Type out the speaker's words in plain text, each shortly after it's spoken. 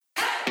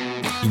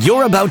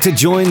You're about to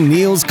join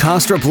Niels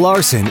Kostrup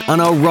Larsen on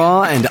a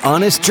raw and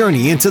honest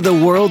journey into the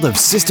world of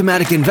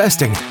systematic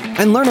investing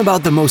and learn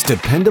about the most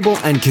dependable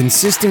and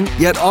consistent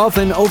yet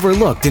often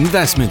overlooked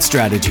investment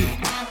strategy.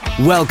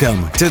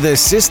 Welcome to the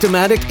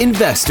Systematic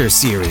Investor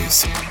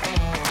Series.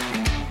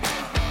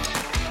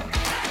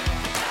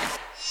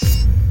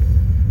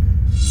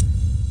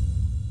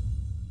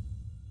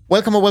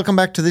 Welcome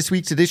back to this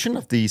week's edition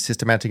of the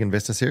Systematic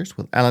Investor Series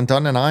with Alan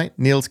Dunn and I,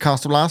 Niels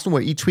Kostrup Larsen,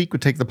 where each week we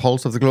take the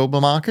pulse of the global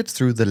markets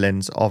through the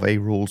lens of a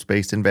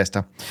rules-based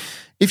investor.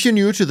 If you're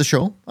new to the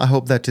show, I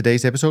hope that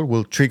today's episode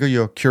will trigger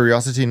your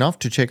curiosity enough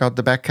to check out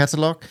the back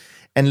catalog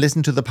and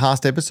listen to the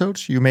past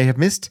episodes you may have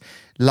missed,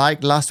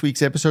 like last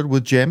week's episode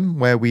with Jem,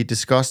 where we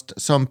discussed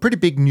some pretty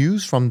big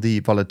news from the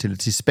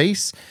volatility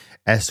space,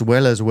 as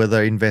well as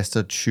whether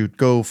investors should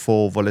go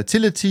for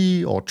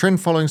volatility or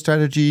trend-following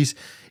strategies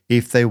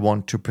if they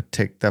want to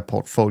protect their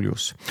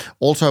portfolios.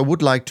 Also, I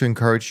would like to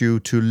encourage you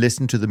to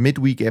listen to the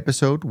midweek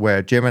episode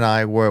where Jem and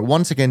I were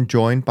once again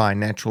joined by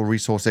natural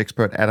resource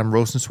expert Adam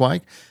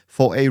Rosenzweig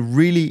for a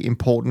really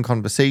important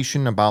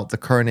conversation about the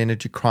current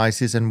energy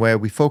crisis, and where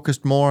we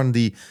focused more on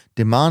the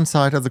demand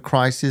side of the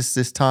crisis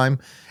this time.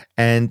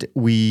 And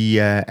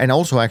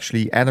also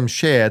Adam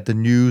shared the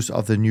news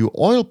of the new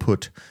oil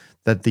put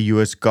that the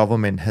US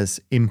government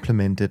has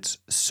implemented,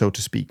 so to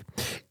speak.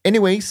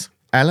 Anyways,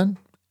 Alan,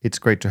 it's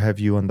great to have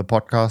you on the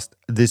podcast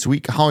this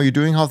week. How are you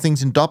doing? How are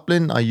things in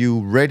Dublin? Are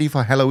you ready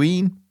for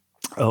Halloween?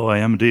 Oh, I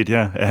am indeed,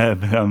 yeah.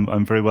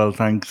 I'm very well,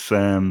 thanks.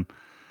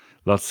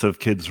 Lots of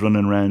kids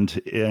running around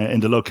in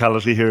the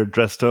locality here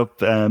dressed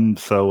up.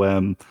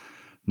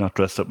 Not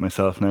dressed up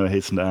myself now, I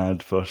hasten to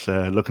add, but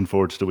looking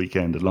forward to the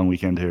weekend, a long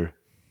weekend here.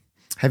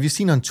 Have you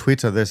seen on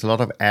Twitter, there's a lot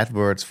of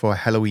adverts for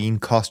Halloween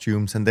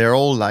costumes, and they're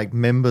all like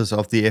members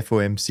of the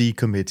FOMC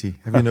committee.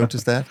 Have you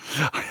noticed that?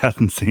 I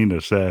hadn't seen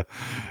it.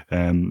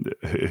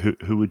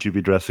 Who would you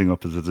be dressing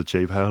up as a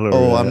Jay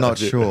Powell? I'm not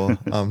sure.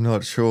 I'm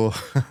not sure.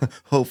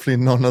 Hopefully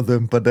none of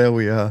them, but there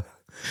we are.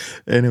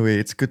 Anyway,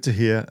 it's good to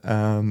hear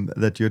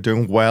that you're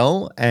doing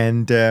well.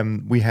 And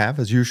we have,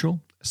 as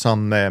usual,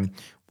 some,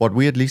 what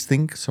we at least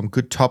think, some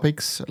good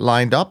topics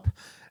lined up.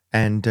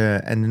 And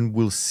then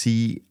we'll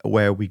see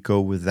where we go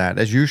with that.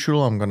 As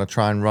usual, I'm going to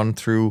try and run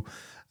through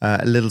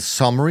a little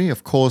summary.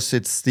 Of course,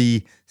 it's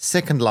the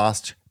second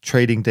last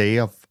trading day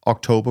of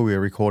October. We are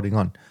recording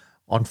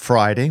on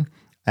Friday.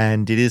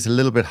 And it is a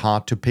little bit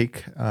hard to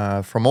pick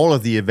from all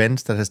of the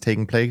events that has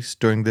taken place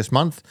during this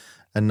month.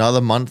 Another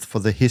month for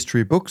the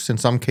history books in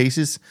some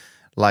cases,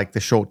 like the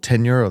short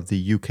tenure of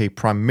the UK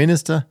Prime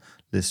Minister,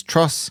 Liz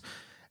Truss,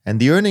 and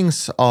the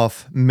earnings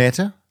of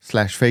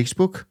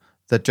Meta/Facebook,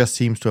 that just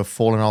seems to have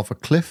fallen off a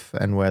cliff,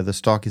 and where the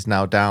stock is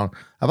now down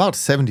about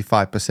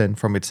 75%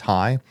 from its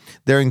high.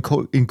 They're in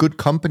good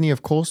company,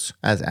 of course,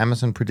 as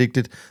Amazon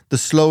predicted, the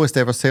slowest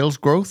ever sales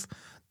growth.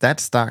 That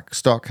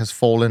stock has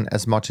fallen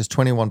as much as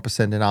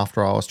 21% in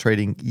after-hours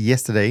trading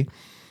yesterday,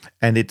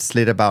 and it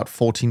slid about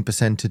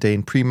 14% today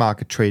in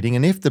pre-market trading.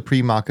 And if the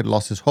pre-market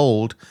losses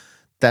hold,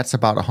 that's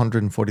about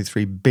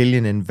 143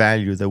 billion in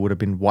value that would have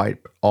been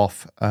wiped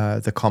off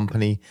the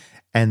company,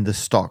 and the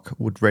stock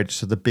would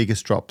register the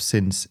biggest drop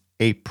since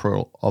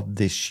April of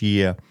this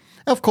year.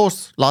 Of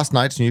course, last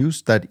night's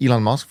news that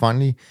Elon Musk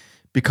finally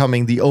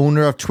becoming the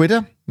owner of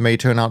Twitter may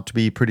turn out to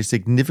be pretty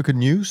significant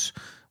news.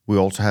 We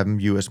also have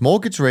US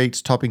mortgage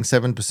rates topping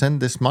 7%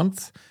 this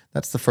month.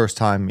 That's the first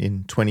time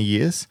in 20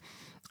 years.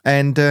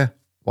 And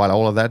while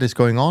all of that is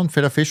going on,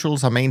 Fed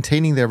officials are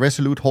maintaining their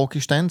resolute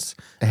hawkish stance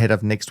ahead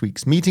of next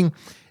week's meeting,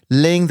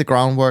 laying the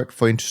groundwork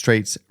for interest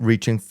rates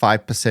reaching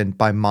 5%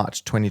 by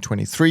March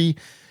 2023.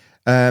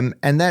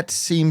 And that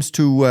seems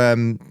to,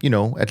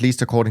 at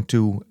least according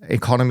to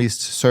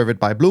economists surveyed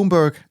by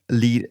Bloomberg,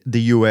 lead the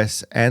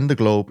US and the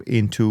globe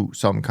into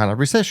some kind of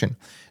recession.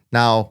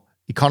 Now,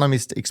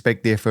 economists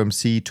expect the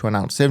FOMC to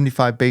announce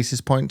 75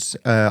 basis points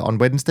on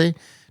Wednesday,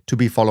 to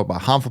be followed by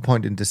half a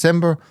point in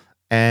December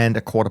and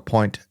a quarter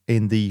point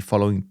in the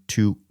following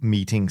two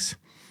meetings.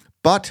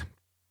 But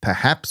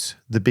perhaps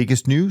the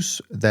biggest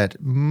news that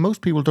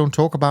most people don't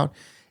talk about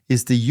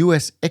is the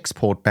US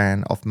export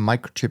ban of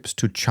microchips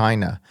to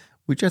China,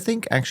 which I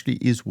think actually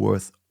is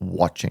worth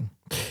watching.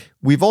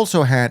 We've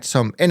also had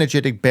some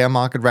energetic bear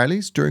market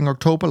rallies during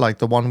October, like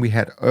the one we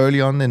had early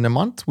on in the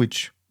month,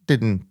 which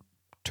didn't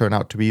turn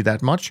out to be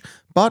that much,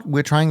 but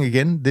we're trying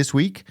again this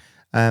week,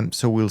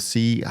 so we'll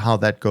see how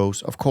that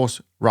goes. Of course,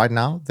 right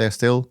now, there's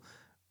still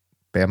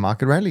bear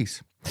market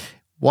rallies.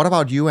 What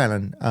about you,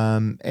 Alan?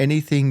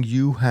 Anything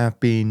you have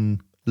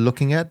been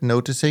looking at,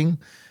 noticing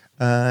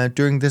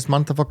during this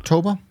month of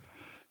October?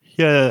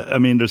 Yeah, I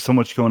mean, there's so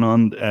much going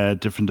on,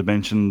 different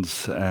dimensions,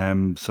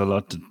 so a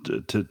lot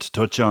to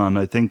touch on.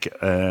 I think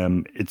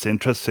it's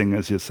interesting,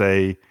 as you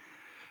say,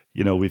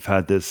 we've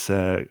had this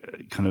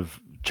kind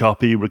of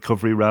choppy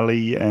recovery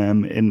rally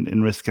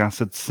in risk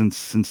assets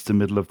since the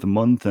middle of the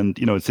month. And,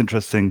 it's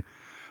interesting,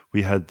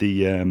 we had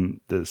the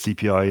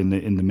CPI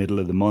in the middle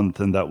of the month,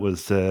 and that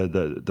was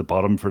the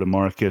bottom for the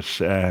market.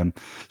 So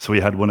we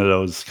had one of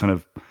those kind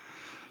of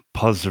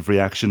positive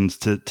reactions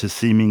to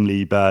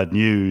seemingly bad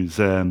news.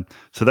 So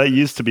that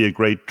used to be a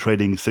great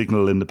trading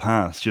signal in the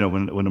past,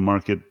 when the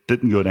market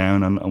didn't go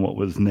down on what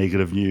was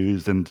negative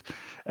news. And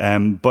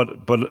but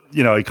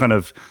I kind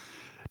of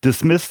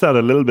dismissed that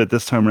a little bit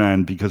this time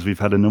around, because we've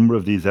had a number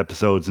of these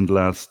episodes in the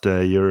last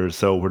year or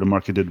so where the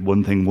market did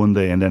one thing one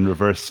day and then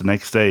reversed the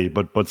next day.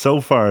 But so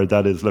far,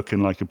 that is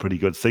looking like a pretty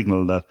good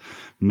signal that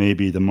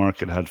maybe the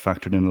market had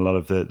factored in a lot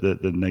of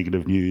the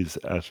negative news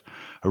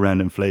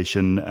around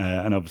inflation.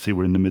 And obviously,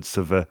 we're in the midst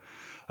of a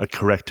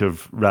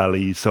corrective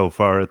rally so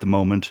far at the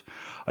moment.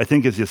 I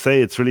think, as you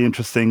say, it's really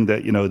interesting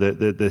that,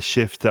 the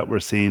shift that we're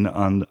seeing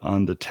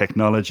on the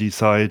technology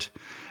side.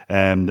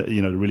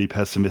 The really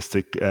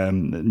pessimistic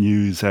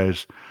news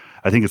out.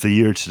 I think it's a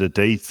year to the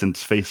date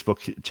since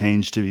Facebook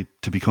changed to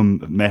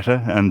become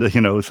Meta, and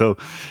so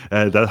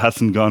that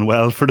hasn't gone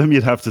well for them,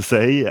 you'd have to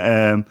say.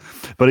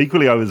 But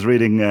equally, I was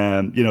reading,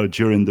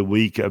 during the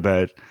week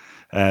about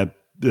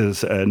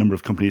there's a number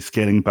of companies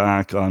scaling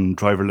back on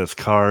driverless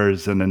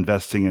cars and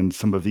investing in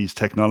some of these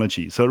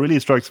technologies. So it really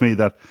strikes me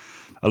that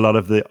a lot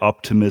of the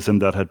optimism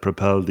that had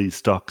propelled these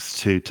stocks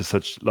to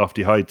such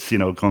lofty heights,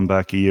 going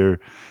back a year,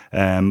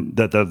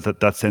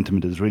 that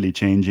sentiment is really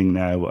changing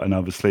now. And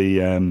obviously,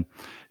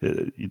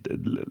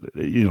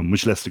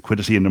 much less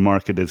liquidity in the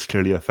market is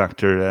clearly a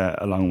factor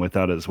along with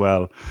that as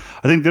well.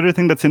 I think the other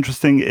thing that's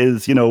interesting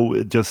is,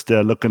 just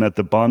looking at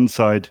the bond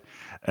side.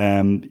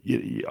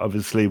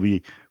 Obviously,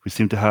 we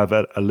seem to have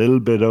a little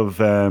bit of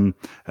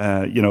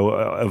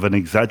of an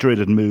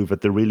exaggerated move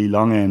at the really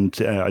long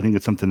end. I think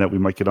it's something that we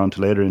might get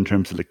onto later in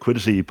terms of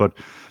liquidity, but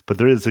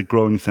there is a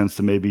growing sense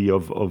that maybe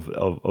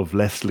of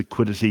less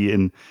liquidity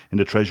in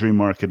the treasury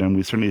market, and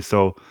we certainly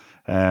saw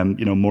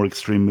more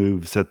extreme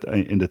moves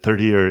in the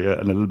 30-year,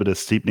 and a little bit of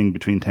steepening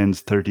between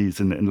 10s, 30s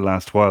in the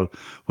last while,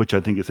 which I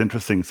think is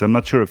interesting. So I'm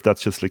not sure if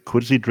that's just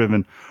liquidity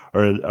driven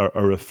or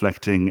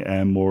reflecting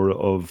more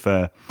of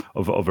a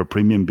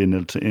premium being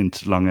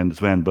into long end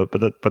as well.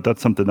 But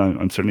that's something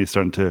I'm certainly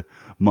starting to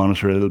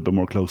monitor a little bit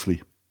more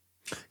closely.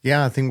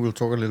 Yeah, I think we'll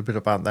talk a little bit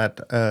about that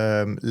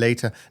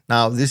later.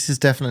 Now, this is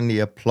definitely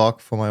a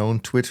plug for my own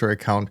Twitter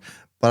account,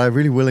 but I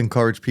really will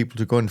encourage people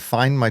to go and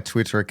find my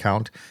Twitter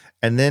account.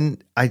 And then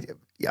I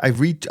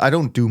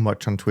don't do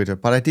much on Twitter,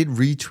 but I did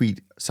retweet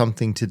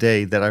something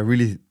today that I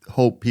really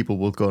hope people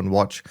will go and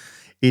watch.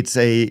 It's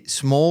a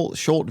small,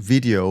 short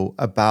video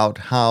about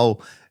how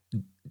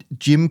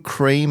Jim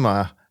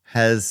Cramer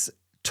has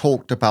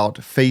talked about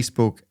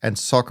Facebook and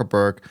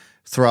Zuckerberg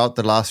throughout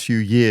the last few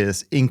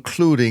years,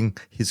 including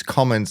his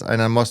comments.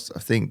 And I must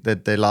think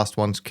that the last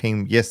ones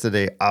came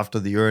yesterday after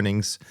the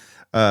earnings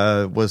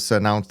was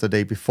announced the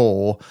day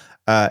before.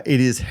 It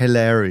is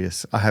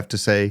hilarious, I have to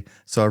say.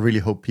 So I really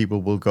hope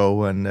people will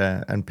go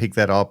and pick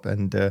that up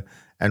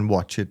and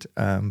watch it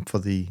for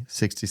the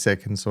 60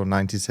 seconds or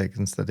 90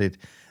 seconds that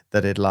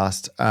it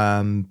lasts.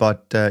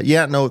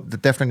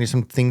 Definitely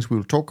some things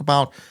we'll talk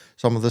about.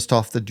 Some of the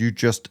stuff that you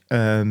just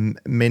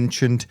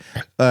mentioned.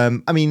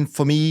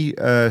 For me,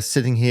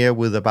 sitting here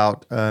with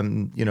about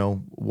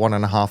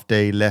 1.5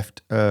 day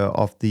left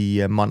of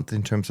the month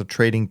in terms of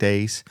trading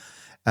days,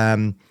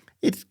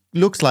 it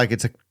looks like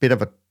it's a bit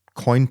of a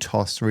coin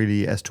toss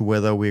really as to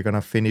whether we're going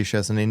to finish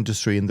as an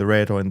industry in the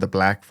red or in the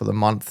black for the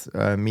month,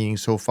 meaning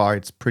so far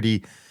it's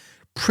pretty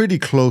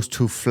close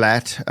to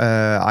flat,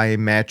 I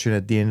imagine,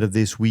 at the end of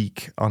this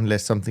week,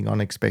 unless something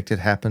unexpected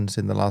happens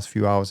in the last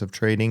few hours of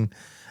trading.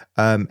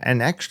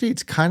 And actually,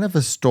 it's kind of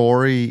a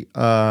story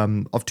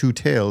of two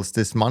tales.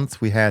 This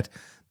month, we had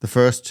the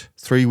first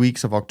 3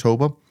 weeks of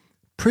October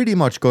pretty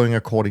much going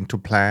according to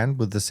plan,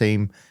 with the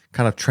same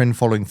kind of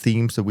trend-following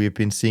themes that we have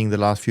been seeing the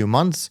last few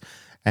months,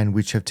 and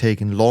which have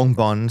taken long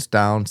bonds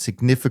down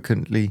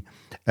significantly,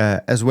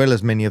 as well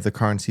as many of the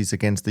currencies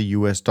against the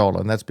US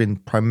dollar. And that's been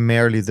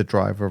primarily the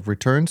driver of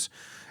returns.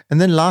 And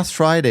then last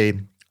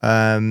Friday,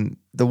 the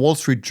Wall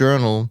Street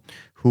Journal,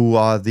 who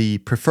are the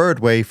preferred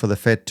way for the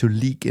Fed to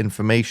leak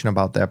information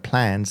about their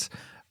plans,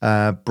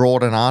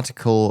 brought an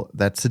article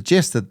that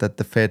suggested that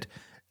the Fed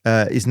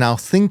is now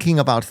thinking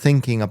about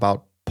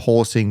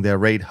pausing their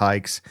rate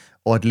hikes,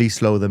 or at least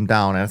slow them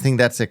down. And I think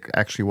that's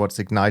actually what's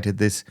ignited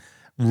this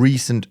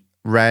recent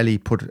rally,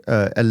 put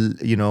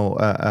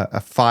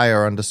a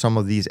fire under some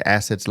of these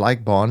assets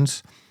like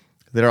bonds.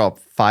 They're up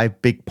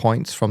 5 big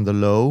points from the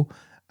low,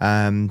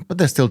 but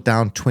they're still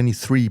down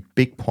 23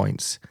 big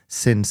points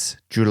since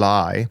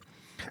July.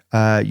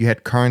 You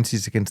had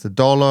currencies against the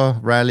dollar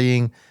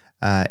rallying.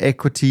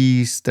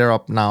 Equities, they're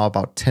up now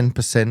about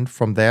 10%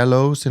 from their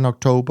lows in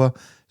October.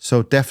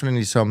 So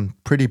definitely some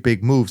pretty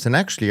big moves. And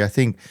actually, I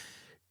think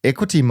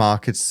equity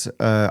markets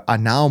are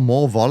now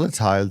more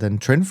volatile than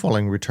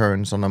trend-following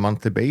returns on a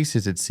monthly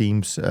basis, it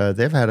seems.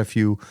 They've had a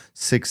few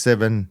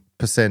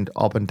 6-7%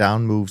 up and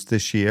down moves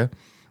this year,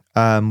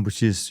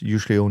 which is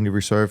usually only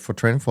reserved for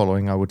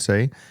trend-following, I would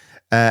say.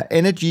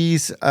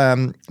 Energies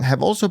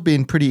have also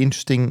been pretty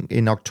interesting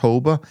in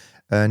October.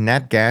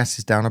 Nat gas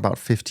is down about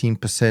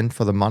 15%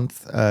 for the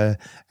month.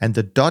 And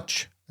the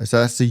Dutch, so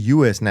that's the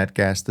US nat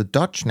gas, the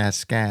Dutch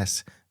nat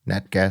gas,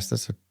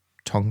 that's a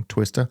tongue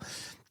twister.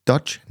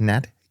 Dutch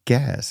nat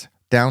gas,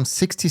 down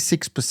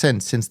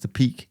 66% since the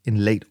peak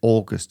in late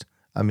August.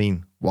 I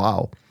mean,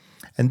 wow.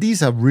 And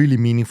these are really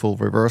meaningful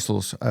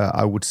reversals,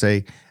 I would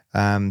say.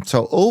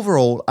 So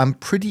overall, I'm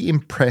pretty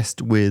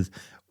impressed with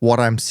what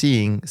I'm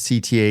seeing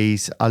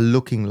CTAs are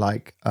looking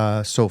like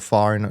so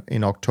far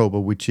in October,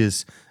 which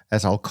is,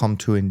 as I'll come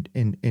to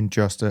in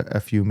just a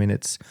few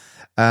minutes.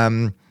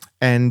 But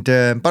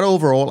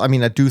overall, I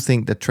mean, I do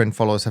think that trend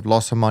followers have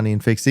lost some money in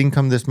fixed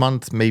income this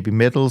month, maybe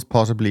metals,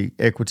 possibly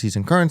equities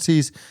and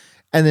currencies.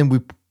 And then we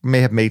may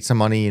have made some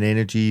money in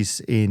energies,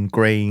 in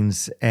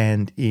grains,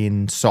 and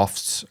in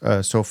softs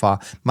so far.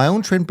 My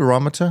own trend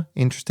barometer,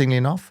 interestingly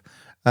enough,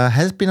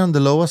 has been on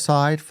the lower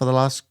side for the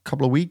last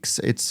couple of weeks.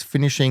 It's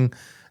finishing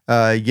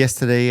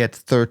yesterday at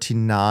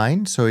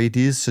 39. So it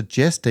is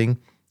suggesting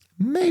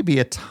maybe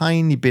a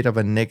tiny bit of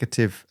a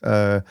negative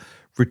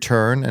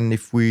return. And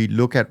if we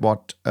look at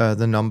what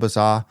the numbers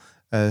are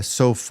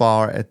so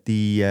far at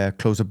the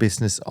close of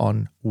business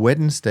on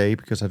Wednesday,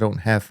 because I don't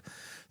have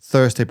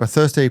Thursday, but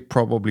Thursday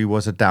probably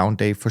was a down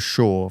day for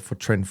sure for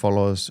trend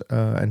followers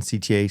and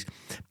CTAs.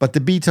 But the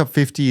BTOP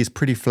 50 is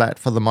pretty flat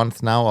for the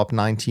month now, up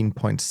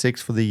 19.6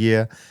 for the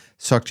year.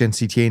 SocGen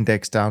CTA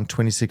index down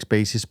 26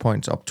 basis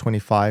points, up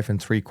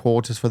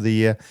 25.75 for the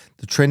year.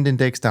 The trend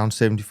index down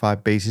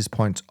 75 basis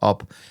points,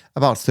 up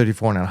about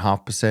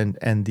 34.5%.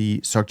 And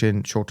the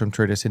SocGen short-term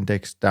traders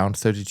index down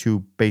 32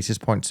 basis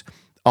points,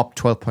 up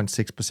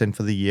 12.6%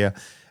 for the year.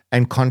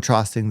 And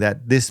contrasting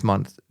that this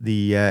month,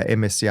 the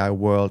MSCI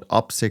World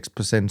up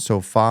 6% so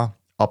far,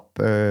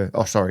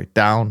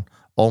 down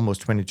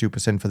almost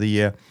 22% for the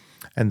year.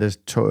 And the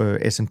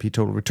S&P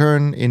Total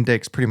Return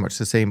Index pretty much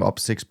the same, up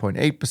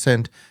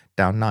 6.8%,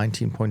 down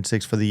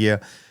 19.6% for the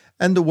year.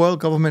 And the World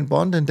Government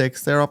Bond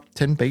Index, they're up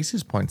 10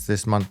 basis points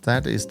this month.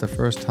 That is the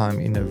first time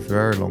in a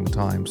very long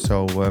time.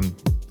 So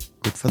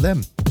good for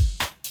them.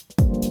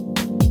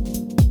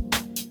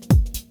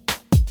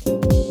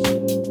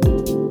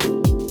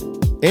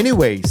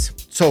 Anyways,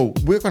 so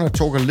we're going to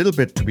talk a little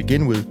bit to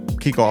begin with,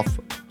 kick off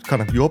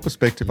kind of your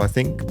perspective, I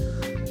think,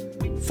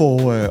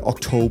 for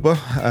October.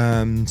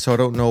 So I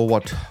don't know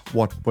what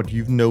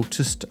you've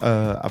noticed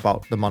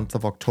about the month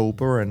of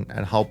October and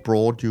how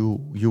broad you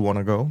want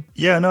to go.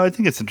 Yeah, no, I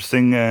think it's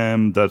interesting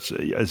that,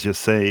 as you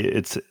say,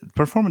 its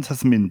performance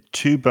hasn't been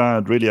too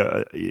bad, really.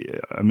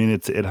 I mean,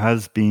 it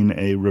has been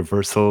a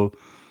reversal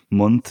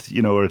month,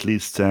 or at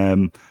least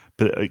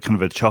kind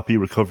of a choppy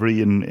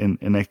recovery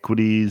in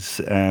equities.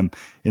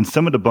 In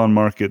some of the bond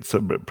markets,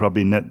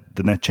 probably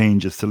the net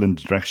change is still in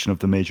the direction of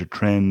the major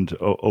trend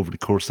over the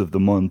course of the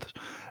month.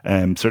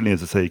 Certainly,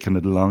 as I say, kind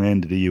of the long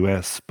end of the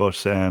US, but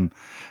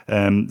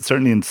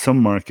certainly in some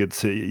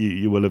markets,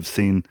 you will have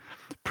seen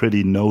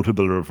pretty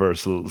notable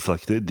reversals.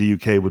 Like the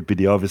UK would be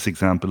the obvious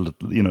example.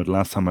 The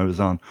last time I was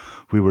on,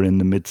 we were in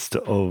the midst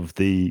of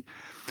the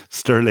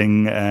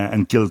sterling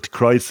and gilt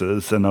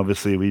crisis, and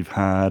obviously we've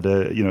had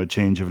a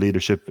change of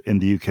leadership in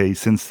the UK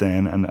since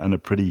then, and a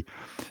pretty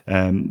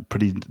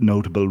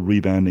notable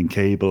rebound in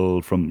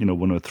cable from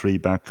 103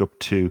 back up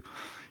to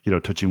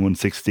touching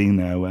 116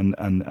 now,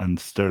 and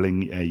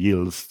sterling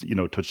yields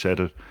touched out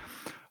at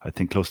I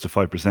think close to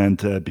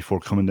 5% before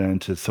coming down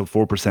to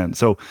 4%.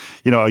 So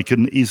I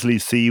can easily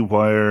see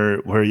where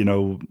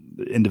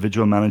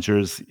individual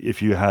managers,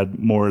 if you had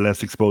more or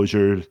less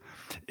exposure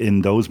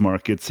in those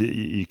markets,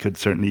 you could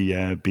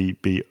certainly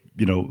be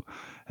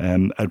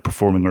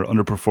outperforming or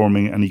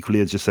underperforming. And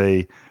equally, as you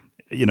say,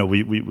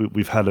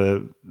 we've had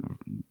a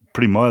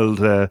pretty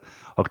mild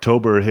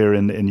October here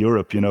in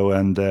Europe,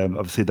 and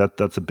obviously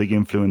that's a big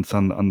influence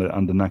on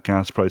the nat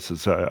gas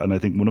prices. And I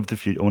think one of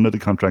the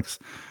contracts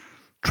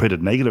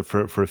traded negative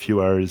for a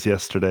few hours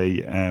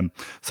yesterday.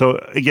 So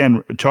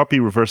again,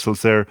 choppy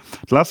reversals there.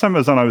 The last time I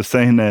was on, I was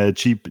saying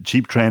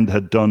cheap trend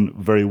had done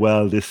very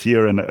well this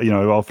year, and I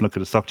often look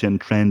at a SocGen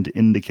trend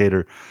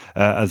indicator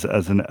as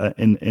an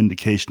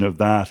indication of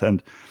that.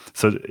 And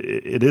so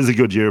it is a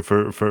good year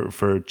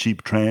for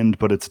cheap trend,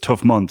 but it's a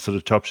tough month. So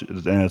the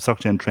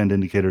SocGen trend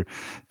indicator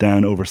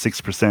down over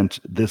 6%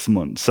 this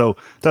month. So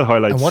that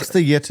highlights. And what's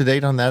the year to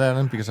date on that,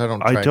 Alan? Because I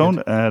don't.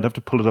 I'd have to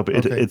pull it up.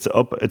 Okay. It's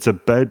up. It's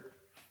about,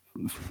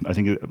 I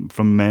think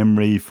from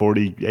memory,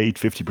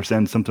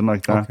 48-50%, something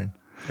like that. Okay.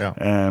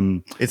 Yeah.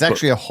 It's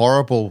actually a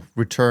horrible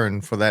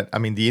return for that. I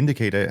mean, the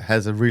indicator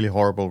has a really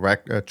horrible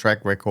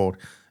track record.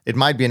 It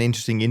might be an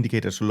interesting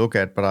indicator to look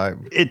at, but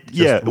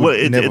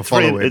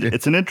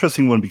it's an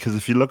interesting one, because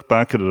if you look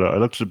back at it, I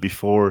looked at it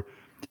before.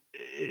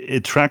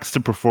 It tracks the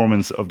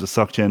performance of the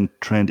SocGen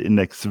Trend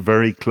Index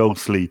very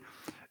closely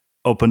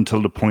up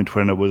until the point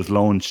when it was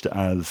launched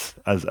as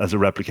a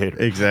replicator.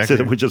 Exactly.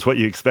 So, which is what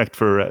you expect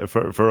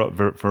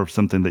for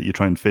something that you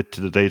try and fit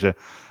to the data,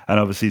 and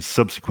obviously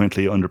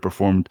subsequently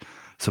underperformed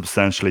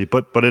substantially.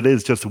 But it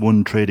is just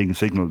one trading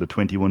signal, the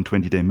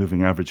 20-day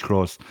moving average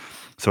cross.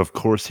 So of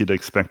course you'd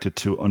expect it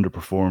to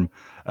underperform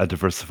a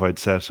diversified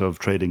set of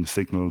trading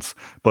signals.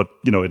 But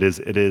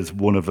it is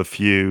one of a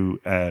few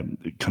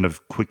kind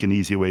of quick and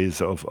easy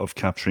ways of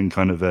capturing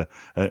kind of a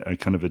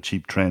kind of a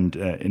cheap trend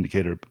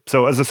indicator.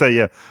 So as I say,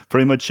 yeah,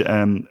 very much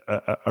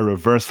a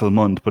reversal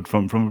month. But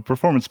from a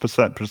performance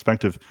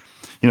perspective,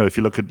 if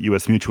you look at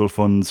US mutual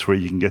funds where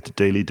you can get the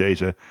daily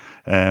data,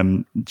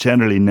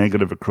 generally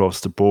negative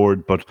across the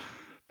board, but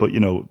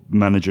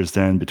managers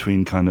then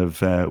between kind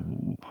of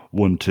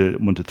 1 to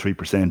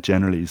 3%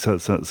 generally. So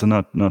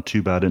not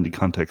too bad in the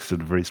context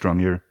of a very strong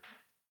year.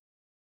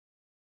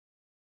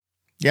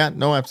 Yeah,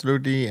 no,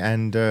 absolutely.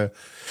 And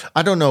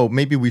I don't know,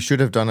 maybe we should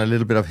have done a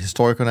little bit of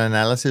historical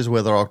analysis,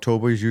 whether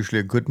October is usually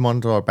a good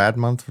month or a bad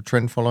month for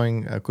trend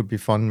following. Could be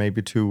fun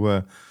maybe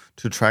to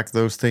track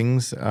those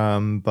things.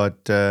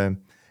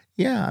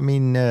 Yeah, I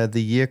mean,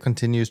 the year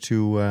continues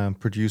to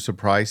produce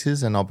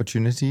surprises and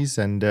opportunities.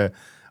 And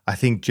I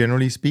think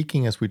generally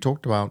speaking, as we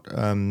talked about,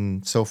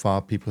 so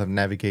far people have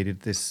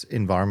navigated this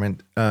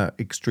environment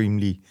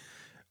extremely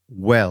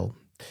well.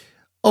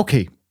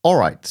 Okay, all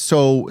right.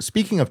 So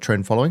speaking of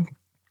trend following,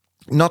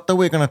 not that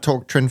we're going to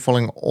talk trend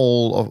following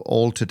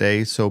all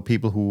today. So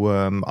people who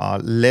are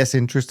less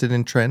interested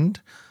in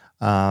trend,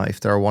 if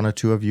there are one or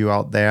two of you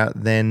out there,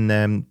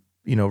 then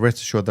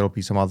rest assured there'll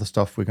be some other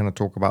stuff we're going to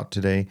talk about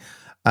today.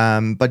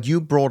 But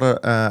you brought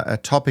a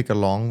topic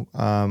along,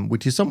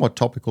 which is somewhat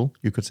topical,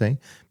 you could say,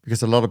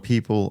 because a lot of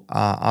people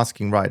are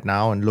asking right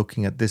now and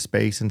looking at this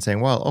space and saying,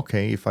 well,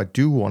 okay, if I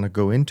do want to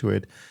go into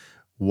it,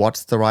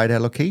 what's the right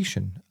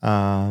allocation?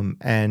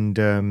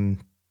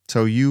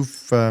 So you've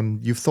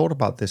thought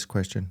about this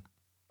question.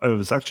 I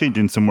was actually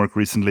doing some work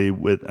recently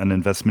with an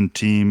investment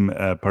team,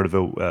 part of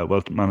a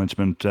wealth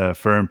management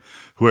firm,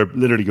 who are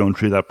literally going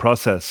through that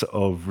process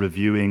of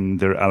reviewing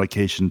their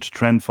allocation to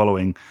trend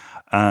following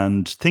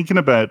and thinking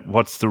about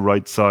what's the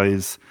right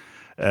size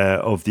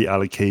of the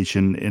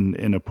allocation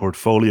in a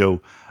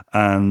portfolio.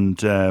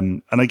 And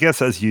I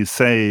guess, as you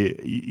say,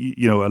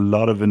 a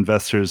lot of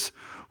investors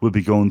will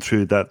be going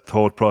through that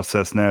thought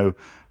process now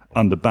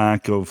on the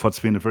back of what's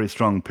been a very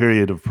strong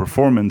period of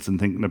performance and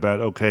thinking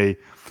about, okay,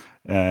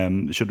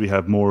 should we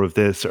have more of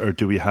this or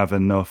do we have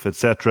enough,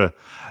 etc.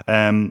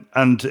 And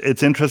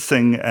it's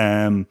interesting,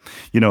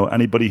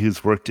 anybody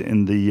who's worked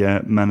in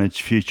the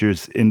managed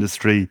futures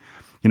industry,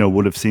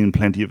 would have seen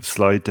plenty of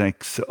slide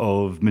decks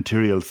of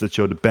materials that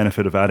show the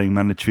benefit of adding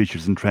managed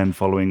futures and trend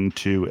following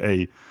to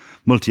a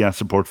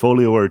multi-asset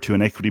portfolio or to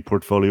an equity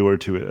portfolio or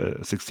to a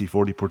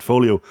 60-40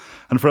 portfolio.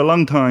 And for a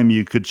long time,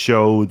 you could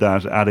show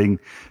that adding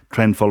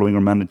trend following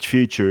or managed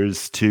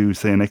futures to,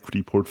 say, an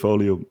equity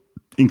portfolio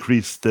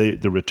increased the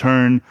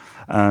return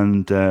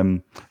and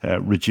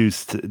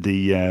reduced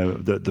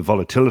the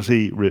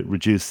volatility,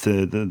 reduced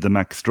the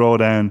max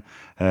drawdown,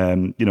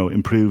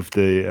 improved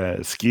the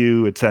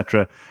skew,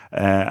 etc.,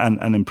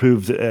 and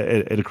improved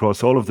it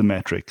across all of the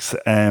metrics.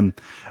 And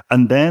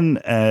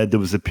then there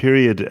was a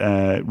period,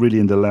 really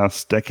in the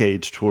last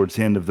decade, towards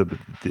the end of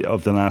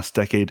the last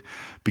decade,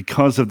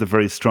 because of the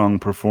very strong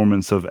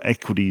performance of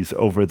equities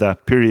over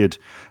that period,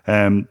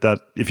 that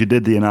if you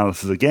did the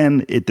analysis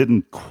again, it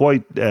didn't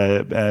quite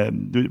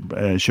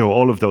show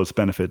all of those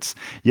benefits.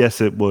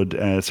 Yes, it would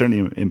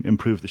certainly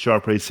improve the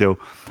Sharpe ratio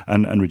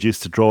and reduce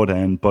the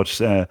drawdown,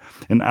 but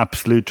in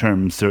absolute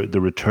terms,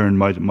 the return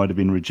might have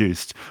been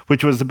reduced,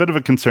 which was a bit of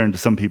a concern to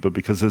some people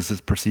because there's this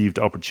perceived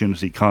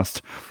opportunity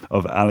cost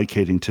of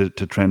allocating to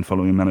trend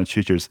following managed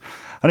futures.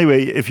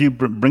 Anyway, if you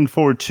bring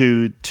forward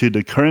to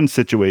the current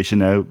situation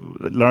now,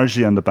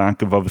 largely on the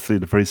back of obviously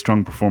the very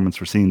strong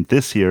performance we're seeing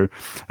this year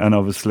and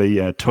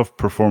obviously tough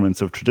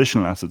performance of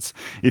traditional assets,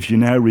 if you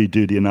now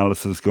redo the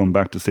analysis going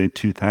back to say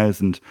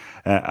 2000,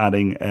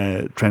 adding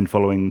trend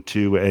following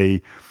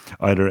to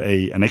either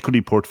an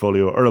equity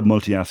portfolio or a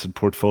multi-asset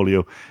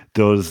portfolio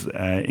does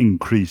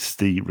increase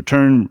the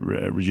return,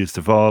 reduce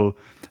the vol,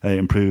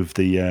 improve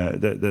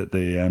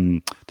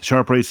the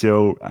Sharpe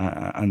ratio,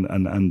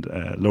 and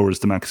lowers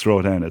the max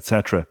drawdown,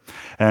 etc.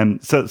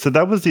 So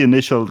that was the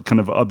initial kind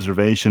of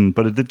observation,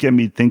 but it did get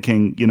me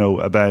thinking,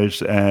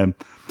 about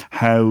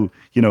how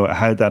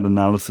that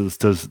analysis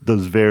does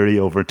vary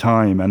over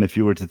time. And if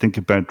you were to think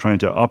about trying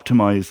to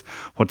optimize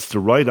what's the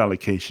right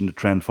allocation to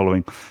trend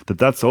following,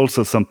 that's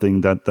also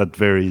something that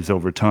varies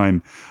over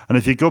time. And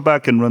if you go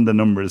back and run the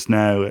numbers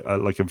now,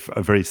 like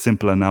a very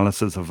simple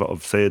analysis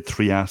of say a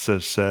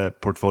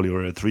 3-asset portfolio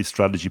or a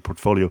 3-strategy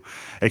portfolio,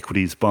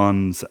 equities,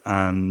 bonds,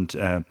 and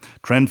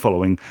trend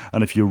following,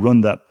 and if you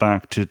run that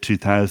back to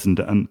 2000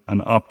 and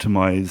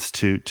optimize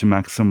to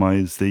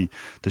maximize the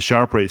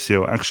Sharpe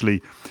ratio,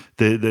 actually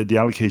the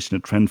allocation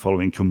of trend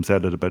following comes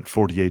out at about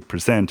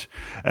 48%,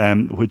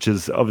 which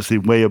is obviously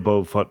way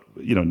above what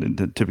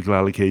the typical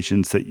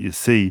allocations that you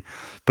see.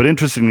 But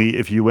interestingly,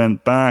 if you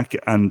went back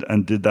and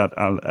did that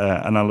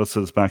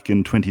analysis back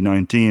in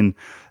 2019,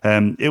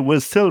 it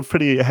was still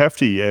pretty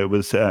hefty. It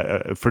was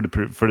for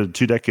the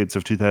 2 decades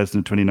of 2000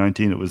 and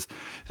 2019. It was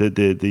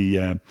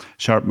the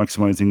Sharpe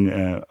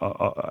maximizing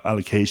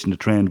allocation to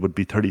trend would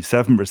be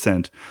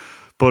 37%.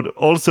 But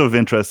also of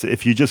interest,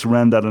 if you just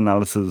ran that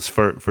analysis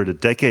for the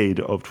decade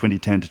of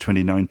 2010 to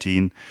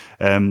 2019,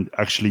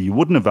 actually you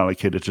wouldn't have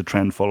allocated to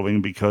trend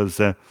following because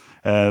the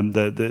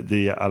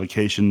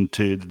allocation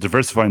to the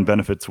diversifying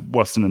benefits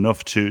wasn't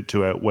enough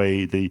to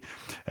outweigh the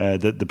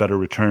better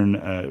return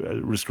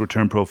risk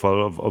return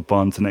profile of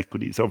bonds and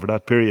equities over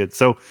that period.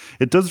 So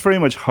it does very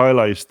much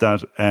highlight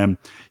that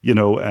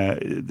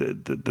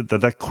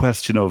that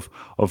question of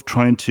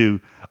trying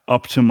to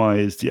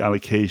optimize the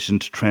allocation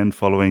to trend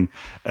following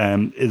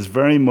is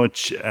very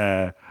much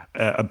a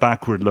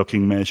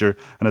backward-looking measure,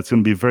 and it's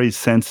going to be very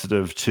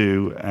sensitive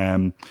to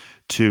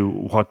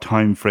what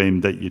time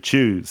frame that you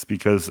choose.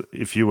 Because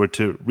if you were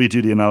to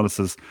redo the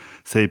analysis,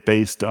 say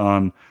based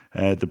on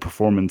the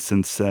performance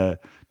since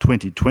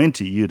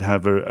 2020, you'd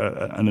have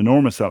an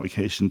enormous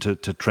allocation to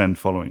trend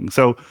following.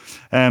 So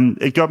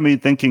it got me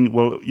thinking,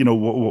 well,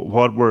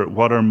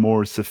 what are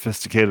more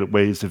sophisticated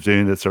ways of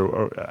doing this,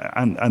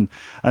 and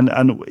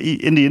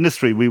in the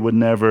industry we would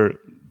never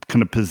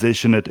kind of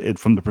position it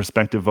from the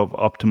perspective of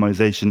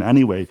optimization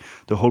anyway.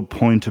 The whole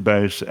point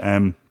about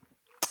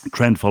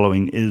trend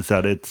following is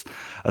that it's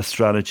a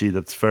strategy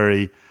that's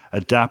very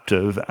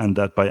adaptive, and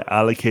that by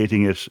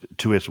allocating it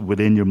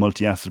within your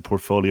multi-asset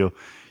portfolio,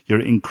 you're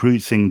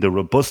increasing the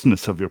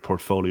robustness of your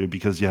portfolio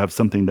because you have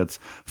something that's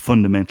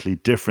fundamentally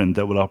different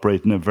that will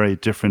operate in a very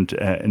different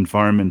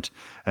environment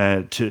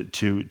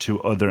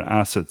to other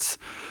assets.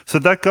 So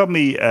that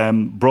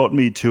brought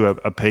me to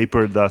a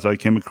paper that I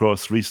came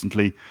across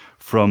recently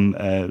from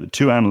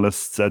two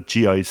analysts at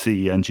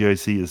GIC, and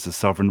GIC is the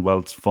Sovereign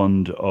Wealth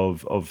Fund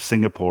of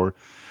Singapore.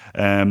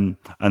 And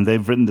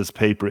they've written this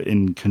paper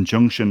in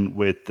conjunction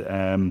with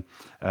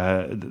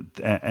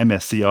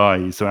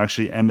MSCI. So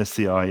actually,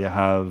 MSCI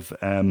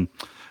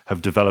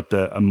have developed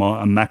a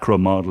macro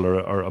model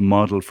or a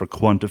model for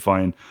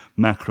quantifying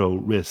macro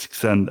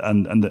risks, and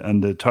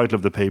the title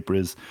of the paper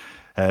is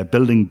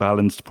Building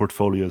Balanced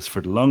Portfolios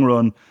for the Long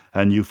Run: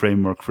 A New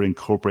Framework for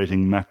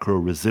Incorporating Macro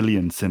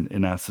Resilience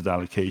in Asset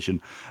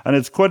Allocation. And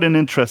it's quite an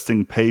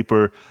interesting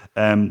paper.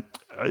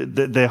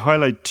 They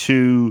highlight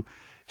two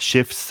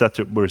shifts that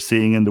we're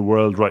seeing in the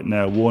world right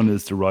now. One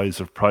is the rise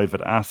of private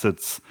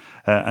assets,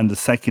 and the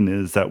second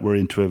is that we're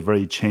into a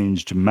very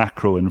changed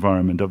macro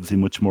environment, obviously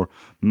much more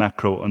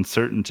macro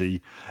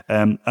uncertainty.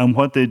 And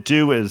what they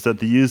do is that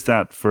they use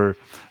that for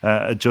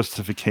a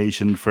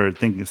justification for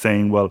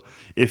saying, well,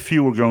 if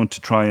you were going to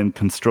try and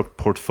construct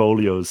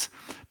portfolios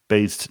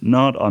based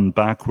not on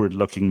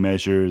backward-looking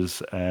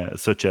measures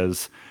such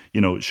as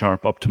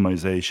sharp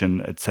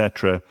optimization,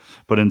 etc.,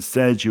 but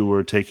instead you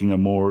were taking a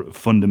more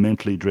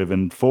fundamentally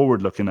driven,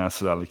 forward-looking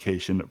asset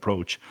allocation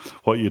approach,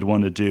 what you'd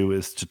want to do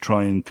is to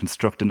try and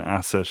construct an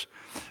asset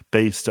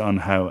based on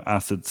how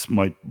assets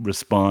might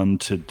respond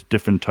to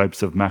different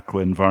types of macro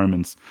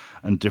environments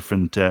and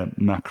different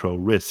macro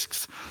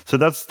risks. So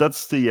that's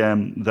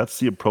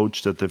the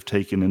approach that they've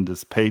taken in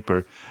this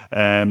paper.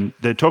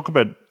 They talk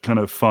about kind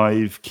of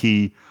 5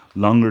 key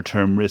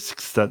longer-term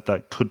risks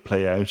that could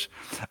play out,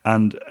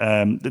 and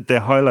they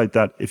highlight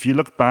that if you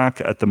look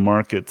back at the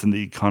markets and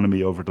the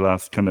economy over the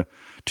last kind of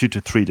 2 to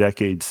 3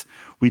 decades,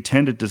 it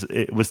tended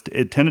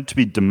to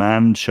be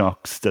demand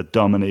shocks that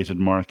dominated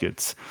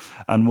markets.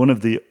 And one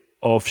of the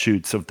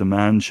offshoots of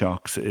demand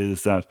shocks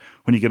is that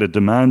when you get a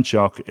demand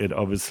shock, it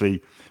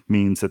obviously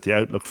means that the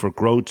outlook for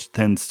growth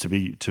tends to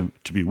be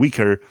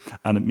weaker,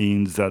 and it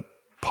means that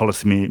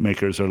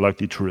policymakers are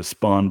likely to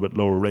respond with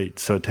lower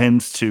rates. So it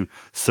tends to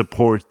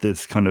support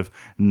this kind of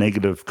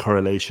negative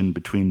correlation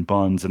between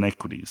bonds and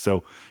equities.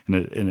 So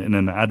in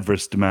an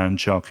adverse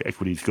demand shock,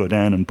 equities go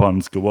down and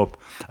bonds go up,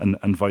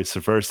 and vice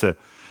versa.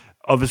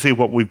 Obviously,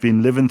 what we've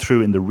been living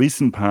through in the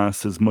recent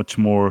past is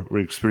we're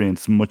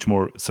experiencing much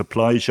more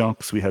supply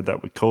shocks. We had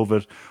that with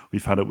COVID.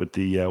 We've had it with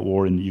the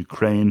war in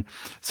Ukraine.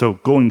 So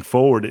going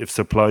forward, if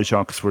supply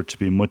shocks were to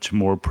be much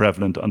more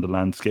prevalent on the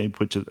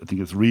landscape, which I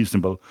think is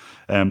reasonable,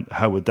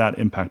 how would that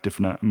impact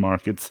different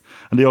markets?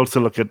 And they also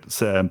look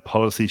at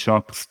policy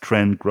shocks,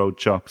 trend growth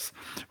shocks,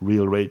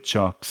 real rate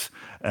shocks.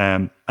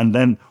 And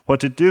then what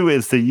to do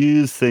is they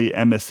use the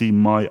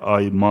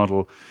MSCI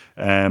model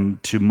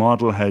to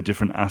model how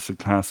different asset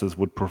classes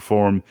would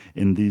perform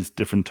in these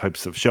different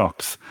types of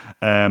shocks.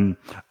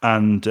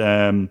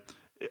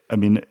 I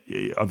mean,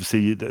 obviously,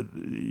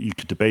 you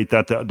could debate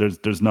that.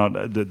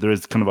 There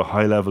is kind of a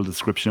high level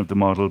description of the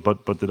model,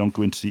 but they don't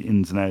go into the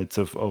ins and outs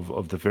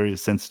of the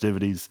various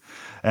sensitivities.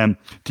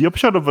 The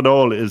upshot of it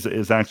all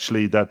is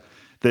actually that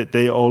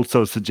they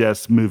also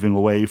suggest moving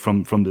away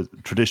from the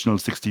traditional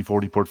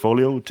 60-40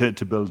 portfolio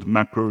to build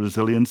macro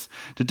resilience.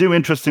 They do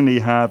interestingly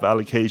have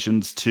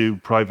allocations to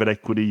private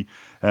equity,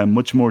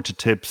 much more to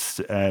tips,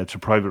 to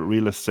private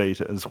real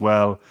estate as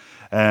well.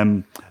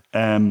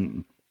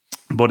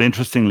 But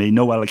interestingly,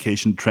 no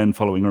allocation trend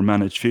following or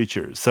managed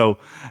futures. So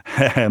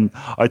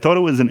I thought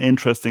it was an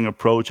interesting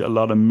approach, a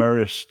lot of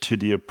merit to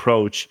the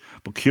approach,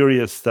 but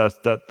curious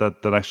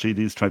that actually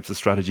these types of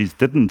strategies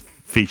didn't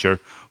feature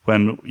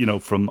when,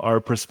 from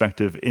our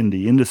perspective in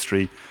the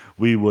industry,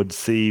 we would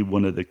see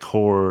one of the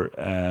core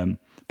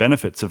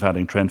benefits of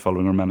having trend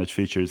following or managed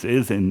futures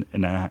is in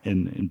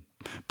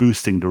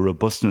boosting the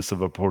robustness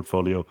of a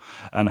portfolio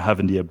and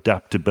having the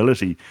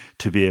adaptability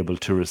to be able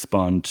to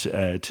respond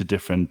to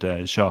different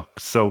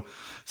shocks. So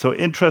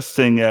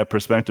interesting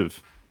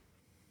perspective.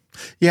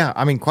 Yeah,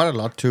 I mean, quite a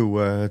lot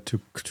to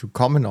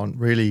comment on,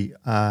 really.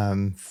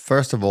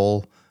 First of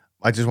all,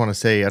 I just want to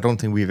say I don't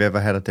think we've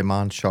ever had a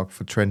demand shock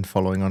for trend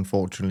following,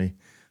 unfortunately.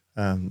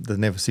 There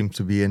never seems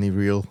to be any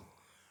real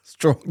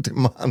strong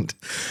demand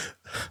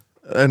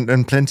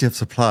and plenty of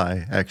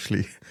supply,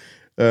 actually.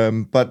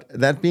 But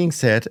that being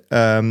said,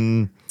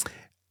 again,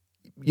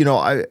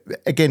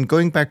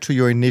 going back to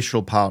your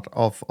initial part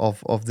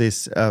of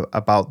this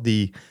about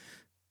the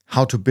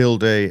how to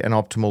build an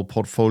optimal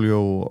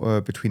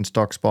portfolio between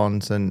stocks,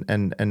 bonds,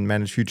 and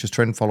managed futures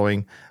trend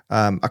following,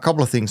 a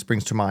couple of things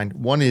springs to mind.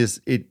 One is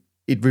it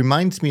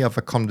reminds me of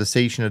a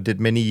conversation I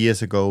did many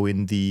years ago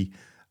in the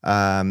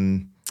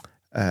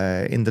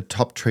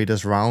Top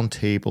Traders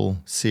Roundtable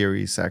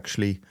series,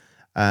 actually,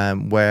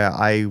 where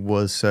I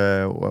was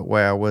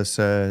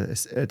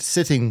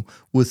sitting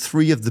with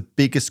three of the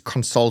biggest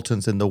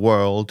consultants in the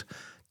world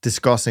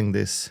discussing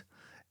this.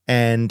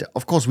 And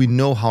of course, we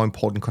know how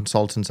important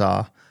consultants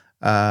are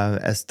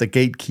as the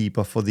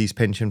gatekeeper for these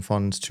pension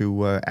funds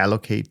to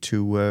allocate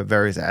to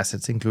various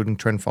assets, including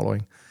trend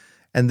following.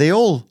 And they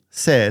all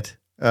said,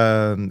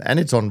 and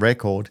it's on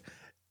record,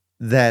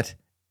 that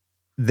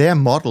their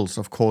models,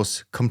 of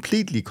course,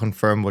 completely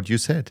confirm what you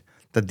said,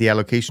 that the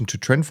allocation to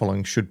trend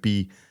following should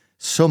be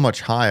so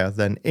much higher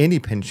than any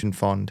pension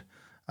fund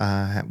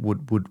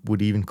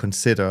would even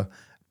consider.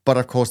 But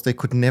of course, they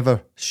could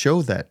never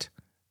show that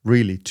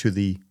really to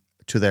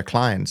their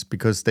clients,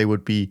 because they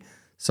would be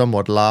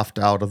somewhat laughed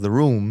out of the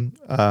room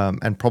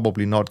and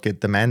probably not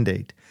get the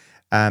mandate.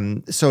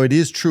 So it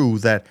is true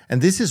that,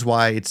 and this is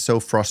why it's so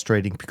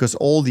frustrating, because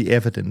all the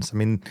evidence, I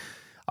mean,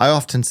 I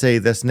often say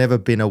there's never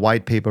been a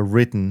white paper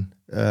written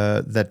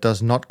that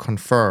does not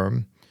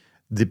confirm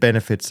the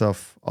benefits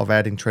of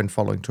adding trend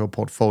following to a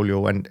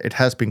portfolio. And it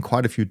has been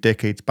quite a few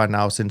decades by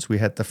now since we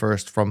had the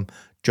first from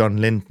John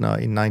Lindner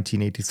in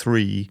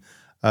 1983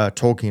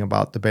 talking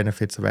about the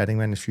benefits of adding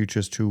managed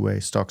futures to a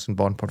stocks and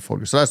bond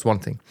portfolio. So that's one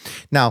thing.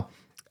 Now,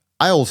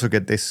 I also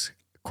get this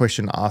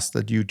question asked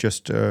that you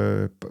just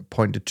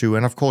pointed to,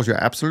 and of course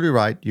you're absolutely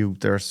right. You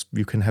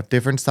can have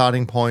different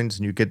starting points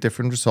and you get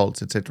different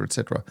results, etc.,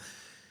 etc.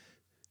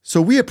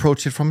 So we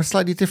approach it from a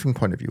slightly different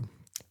point of view,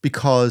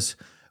 because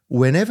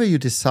whenever you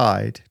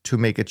decide to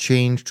make a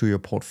change to your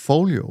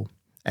portfolio,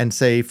 and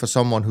say for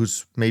someone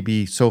who's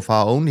maybe so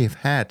far only have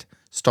had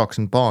stocks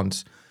and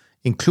bonds,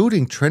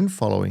 including trend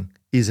following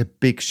is a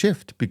big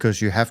shift,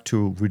 because you have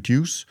to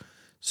reduce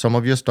some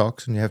of your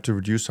stocks and you have to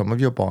reduce some of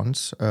your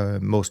bonds,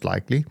 most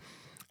likely,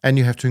 and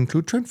you have to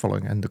include trend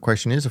following. And the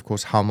question is, of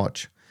course, how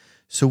much?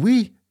 So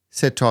we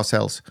said to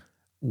ourselves,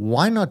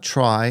 why not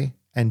try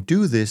and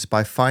do this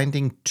by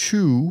finding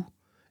two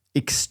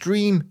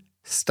extreme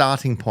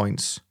starting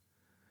points?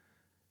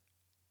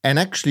 And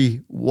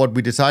actually, what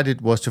we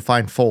decided was to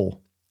find four.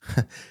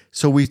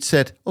 So we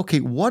said,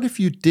 okay, what if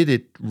you did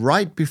it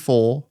right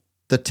before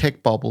the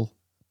tech bubble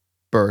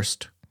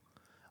burst?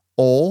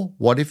 Or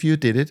what if you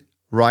did it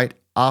right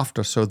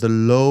after? So the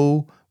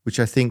low, which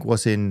I think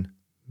was in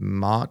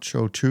March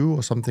 2002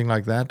 or something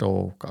like that,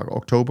 or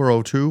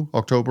October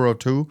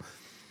 2002.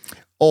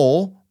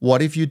 Or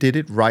what if you did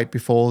it right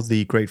before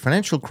the great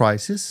financial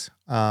crisis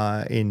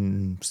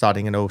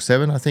starting in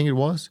 2007, I think it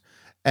was,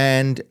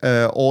 and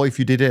or if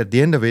you did it at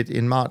the end of it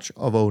in March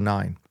of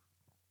 2009.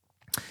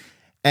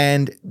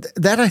 And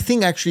that, I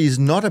think, actually is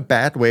not a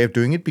bad way of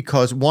doing it,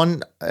 because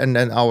one, and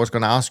then I was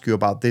going to ask you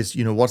about this,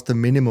 what's the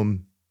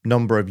minimum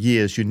number of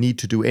years you need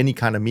to do any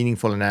kind of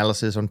meaningful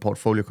analysis on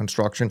portfolio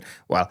construction?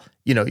 Well,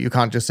 you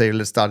can't just say,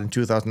 let's start in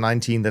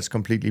 2019. That's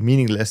completely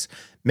meaningless.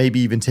 Maybe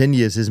even 10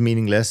 years is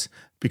meaningless,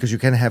 because you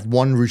can have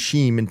one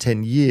regime in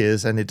 10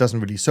 years and it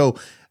doesn't really. So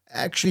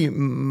actually,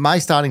 my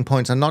starting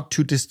points are not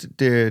too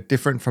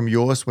different from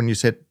yours when you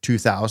said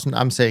 2000.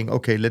 I'm saying,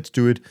 okay, let's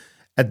do it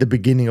at the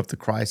beginning of the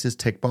crisis,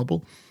 tech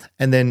bubble,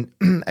 and then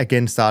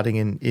again starting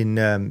in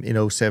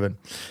 2007.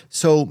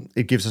 So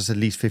it gives us at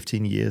least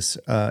 15 years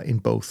in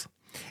both.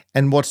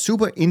 And what's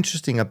super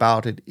interesting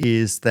about it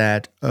is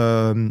that,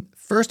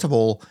 first of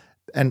all,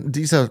 and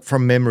these are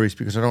from memories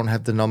because I don't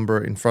have the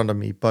number in front of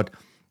me, but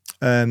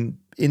in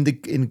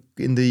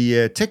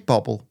the tech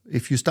bubble,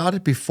 if you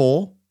started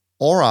before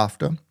or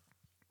after,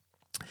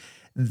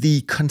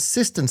 the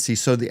consistency,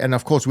 and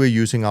of course we're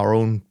using our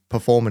own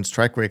performance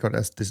track record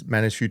as this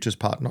managed futures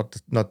part, not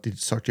the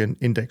SocGen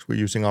index. We're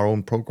using our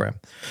own program.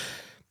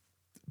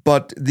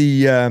 But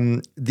the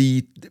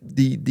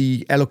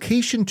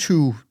allocation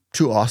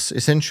to us,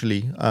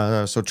 essentially,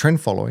 so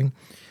trend following,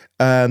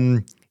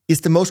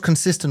 is the most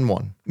consistent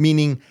one,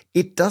 meaning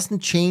it doesn't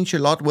change a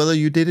lot whether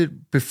you did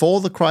it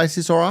before the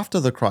crisis or after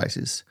the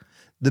crisis.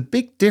 The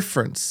big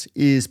difference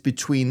is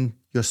between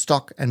your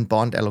stock and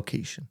bond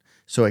allocation.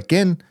 So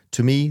again,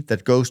 to me,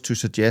 that goes to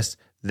suggest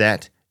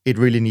that it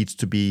really needs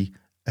to be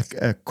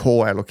a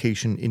core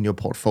allocation in your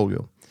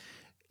portfolio.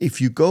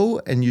 If you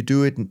go and you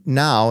do it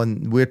now,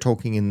 and we're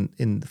talking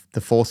in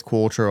the fourth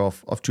quarter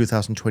of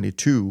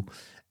 2022,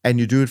 and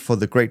you do it for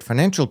the great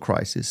financial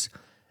crisis,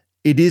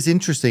 it is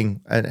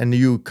interesting, and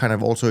you kind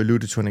of also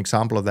alluded to an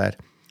example of that.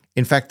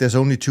 In fact, there's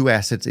only 2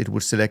 assets it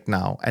would select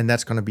now, and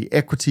that's going to be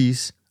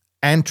equities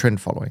and trend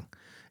following.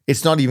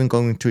 It's not even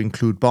going to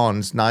include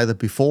bonds, neither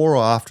before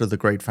or after the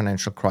great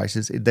financial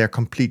crisis. They're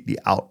completely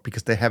out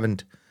because they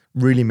haven't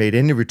really made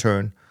any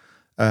return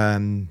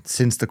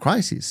since the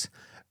crisis.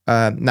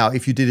 Now,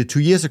 if you did it 2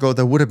 years ago,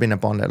 there would have been a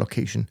bond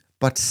allocation,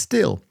 but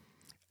still,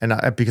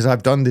 because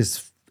I've done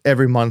this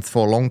every month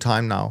for a long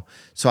time now,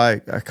 so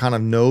I kind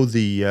of know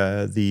the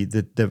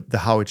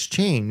how it's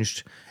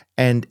changed.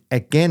 And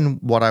again,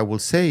 what I will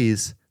say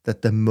is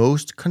that the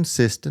most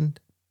consistent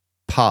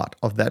part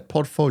of that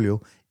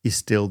portfolio is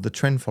still the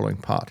trend following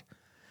part.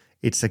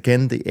 It's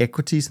again the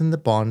equities and the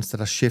bonds that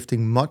are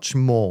shifting much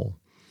more.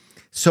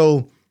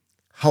 So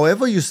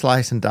however you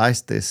slice and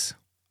dice this,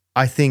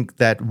 I think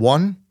that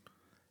one,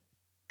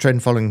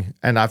 trend following,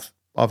 and I've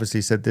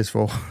obviously said this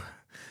for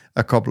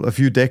a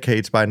few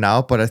decades by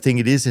now, but I think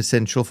it is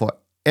essential for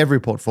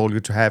every portfolio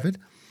to have it.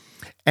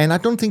 And I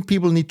don't think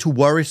people need to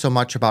worry so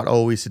much about,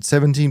 is it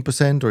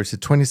 17% or is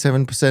it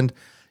 27%?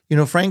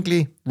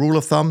 Frankly, rule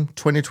of thumb,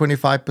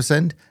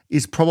 20-25%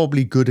 is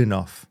probably good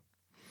enough.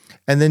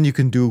 And then you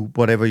can do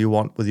whatever you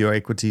want with your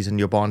equities and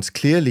your bonds.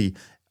 Clearly,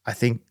 I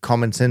think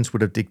common sense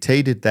would have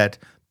dictated that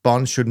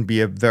bonds shouldn't be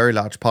a very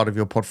large part of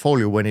your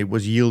portfolio when it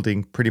was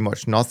yielding pretty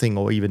much nothing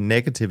or even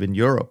negative in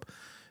Europe.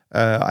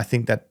 I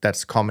think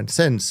that's common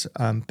sense.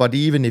 But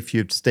even if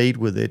you'd stayed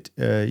with it,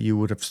 you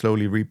would have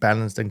slowly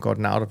rebalanced and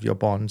gotten out of your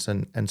bonds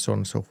and so on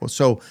and so forth.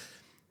 So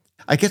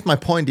I guess my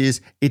point is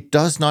it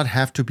does not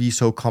have to be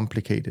so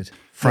complicated,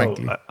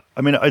 frankly. No,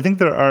 I think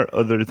there are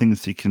other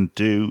things you can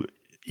do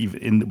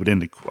even within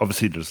the,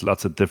 obviously there's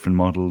lots of different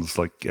models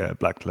like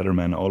Black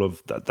Letterman, all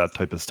of that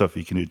type of stuff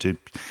you can do to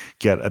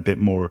get a bit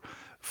more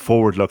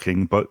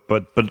forward-looking, but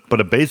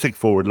a basic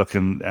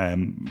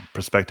forward-looking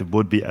perspective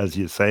would be, as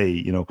you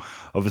say,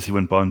 obviously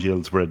when bond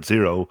yields were at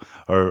 0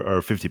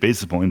 or 50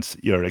 basis points,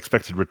 your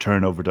expected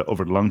return over the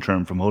long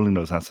term from holding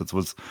those assets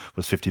was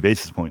 50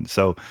 basis points.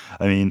 So,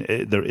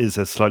 there is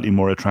a slightly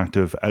more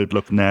attractive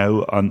outlook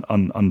now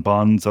on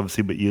bonds,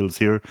 obviously with yields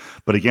here.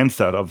 But against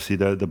that, obviously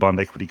the bond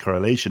equity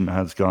correlation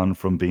has gone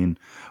from being,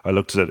 I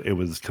looked at it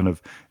was kind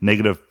of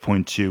negative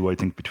 0.2, I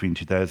think, between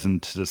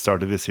 2000 to the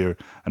start of this year,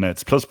 and now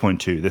it's plus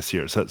 0.2 this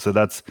year. So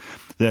that's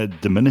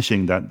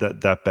diminishing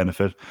that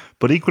benefit.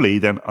 But equally,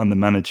 then on the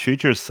managed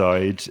futures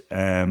side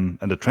and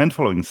the trend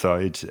following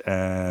side,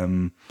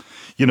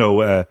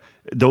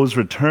 those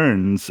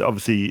returns,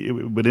 obviously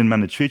within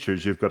managed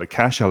futures, you've got a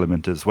cash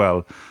element as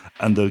well,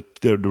 and the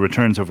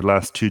returns over the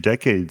last 2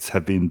 decades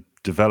have been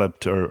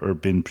developed or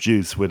been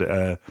produced with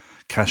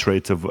cash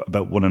rates of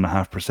about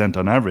 1.5%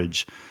 on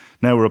average.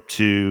 Now we're up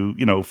to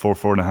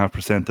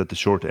 4.5% at the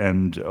short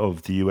end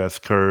of the US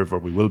curve, or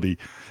we will be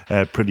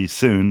pretty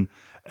soon.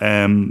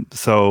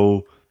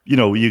 So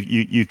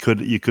you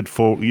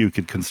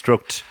could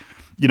construct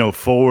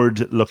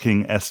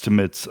forward-looking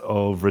estimates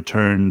of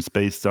returns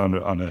based on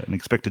an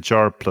expected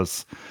Sharpe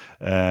plus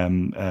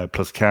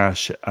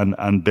cash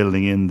and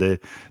building in the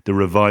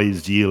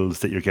revised yields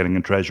that you're getting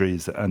in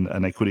treasuries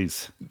and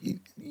equities.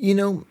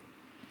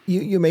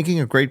 You're making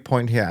a great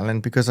point here, Alan,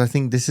 because I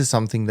think this is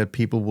something that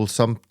people will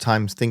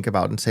sometimes think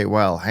about and say,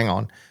 well, hang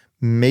on,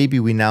 maybe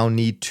we now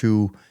need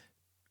to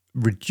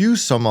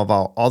reduce some of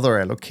our other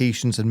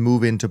allocations and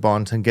move into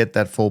bonds and get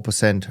that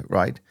 4%,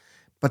 right?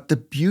 But the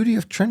beauty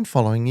of trend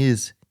following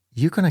is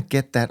you're going to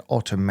get that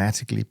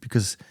automatically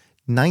because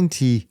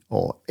 90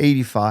 or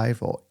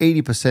 85 or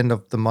 80%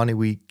 of the money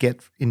we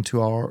get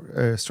into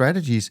our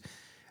strategies,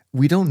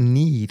 we don't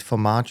need for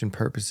margin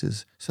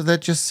purposes. So they're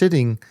just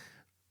sitting,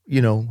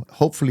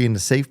 hopefully in a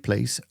safe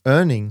place,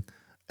 earning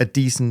a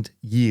decent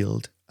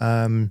yield.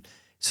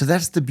 So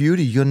that's the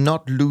beauty. You're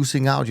not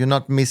losing out. You're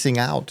not missing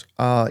out.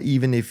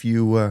 Even if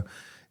you were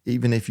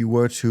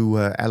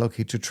to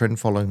allocate to trend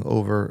following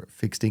over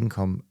fixed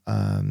income.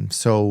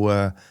 As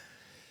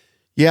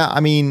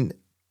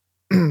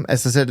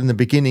I said in the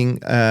beginning,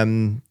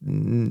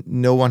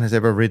 no one has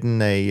ever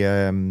written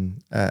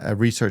a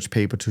research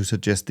paper to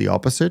suggest the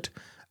opposite.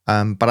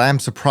 But I am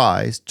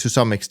surprised to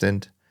some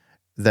extent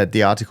that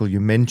the article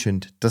you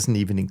mentioned doesn't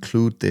even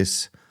include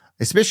this,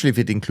 especially if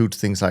it includes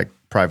things like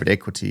private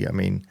equity.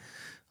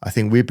 I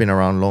think we've been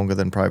around longer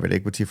than private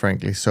equity,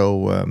 frankly.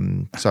 So I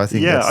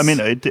think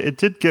it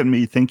did get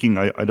me thinking.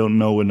 I don't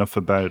know enough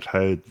about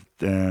how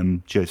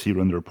GIC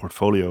run their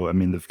portfolio.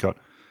 They've got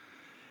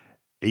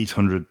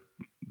 800.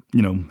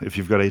 If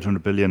you've got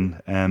 800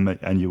 billion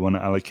and you want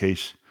to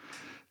allocate,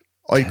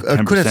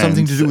 it could have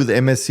something to do with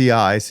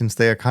MSCI, since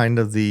they are kind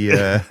of the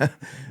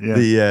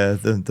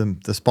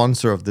the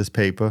sponsor of this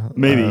paper.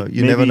 Maybe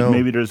never know.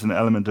 Maybe there's an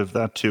element of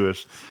that to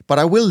it. But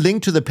I will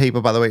link to the paper,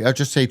 by the way. I'll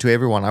just say to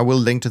everyone, I will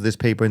link to this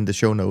paper in the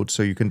show notes,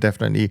 so you can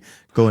definitely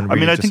go and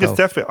read it. I think yourself.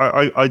 It's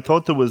definitely. I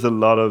thought there was a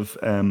lot of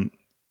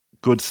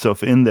good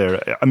stuff in there.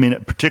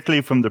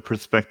 Particularly from the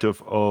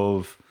perspective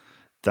of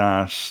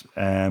that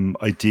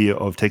idea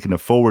of taking a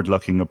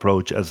forward-looking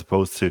approach as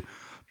opposed to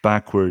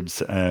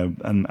backwards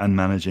and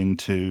managing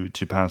to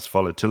pass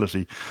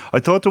volatility. I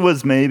thought there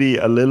was maybe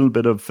a little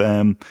bit of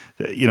a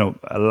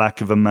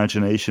lack of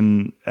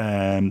imagination.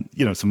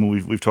 Something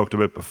we've talked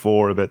about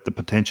before about the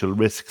potential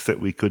risks that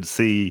we could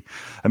see.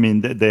 I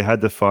mean, they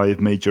had the 5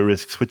 major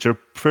risks, which are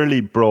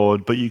fairly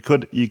broad, but you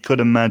could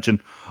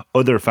imagine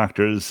other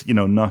factors.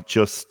 Not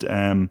just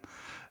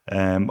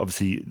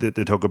obviously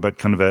they talk about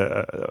kind of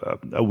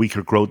a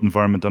weaker growth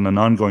environment on an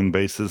ongoing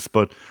basis,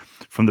 but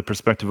from the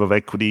perspective of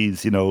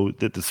equities,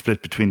 that the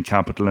split between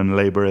capital and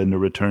labor and the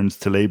returns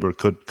to labor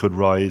could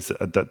rise.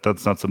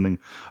 That's not something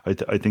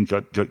I think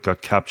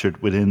got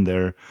captured within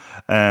there.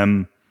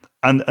 And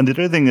the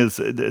other thing is,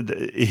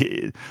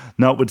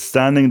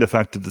 notwithstanding the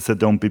fact that they said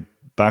don't be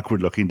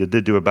backward looking, they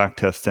did do a back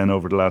test then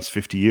over the last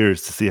 50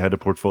 years to see how the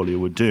portfolio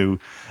would do,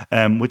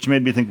 which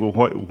made me think, well,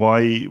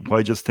 why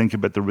just think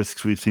about the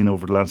risks we've seen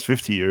over the last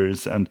 50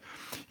 years and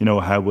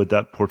how would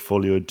that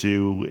portfolio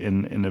do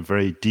in a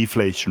very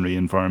deflationary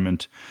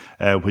environment,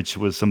 which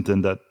was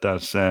something that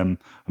I'm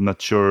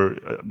not sure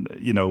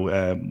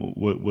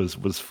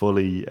was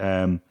fully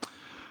kind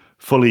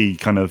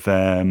of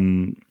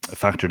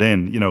factored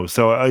in.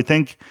 So I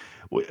think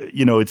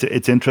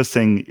it's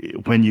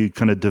interesting when you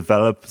kind of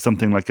develop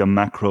something like a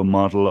macro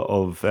model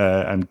of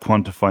and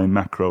quantify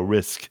macro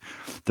risk.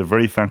 The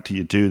very fact that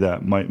you do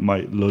that might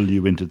lull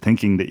you into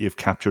thinking that you've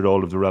captured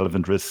all of the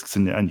relevant risks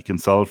and you can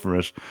solve for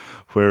it.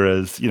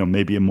 Whereas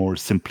maybe a more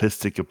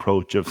simplistic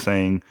approach of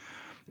saying,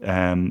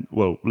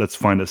 well, let's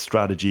find a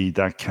strategy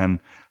that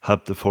can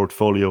help the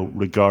portfolio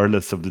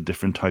regardless of the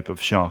different type of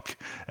shock.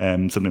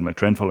 Something like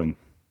trend following.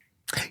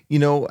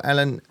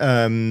 Alan,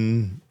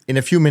 in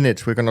a few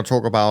minutes, we're going to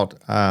talk about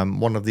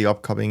one of the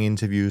upcoming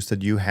interviews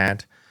that you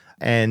had.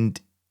 And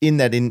in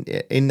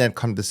that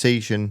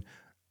conversation,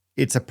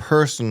 it's a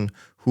person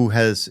who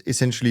has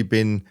essentially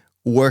been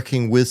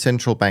working with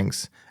central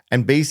banks.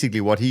 And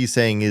basically what he's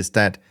saying is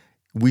that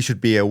we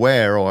should be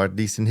aware, or at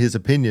least in his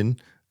opinion,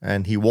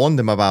 and he warned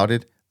them about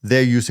it,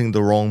 they're using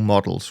the wrong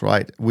models,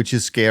 right? Which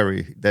is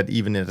scary that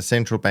even at a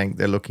central bank,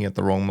 they're looking at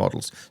the wrong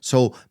models.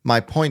 So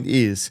my point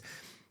is,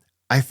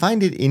 I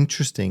find it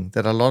interesting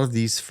that a lot of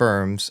these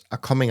firms are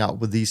coming out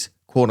with these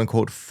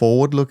quote-unquote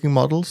forward-looking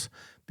models,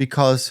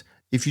 because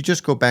if you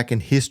just go back in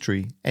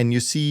history and you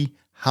see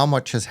how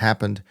much has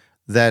happened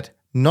that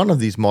none of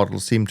these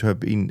models seem to have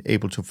been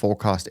able to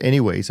forecast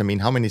anyways. I mean,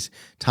 how many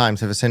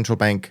times have a central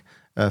bank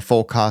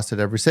forecasted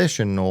a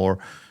recession or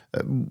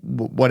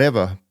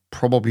whatever?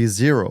 Probably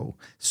zero.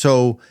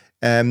 So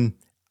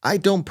I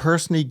don't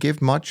personally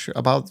give much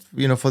about,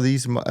 for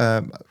these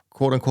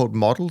quote-unquote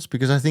models,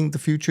 because I think the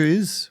future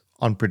is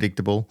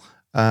unpredictable.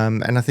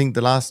 And I think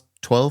the last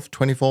 12,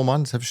 24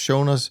 months have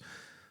shown us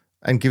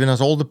and given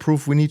us all the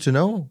proof we need to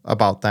know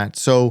about that.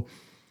 So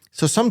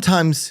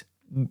sometimes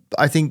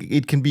I think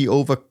it can be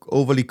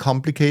overly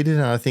complicated,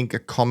 and I think a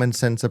common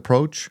sense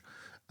approach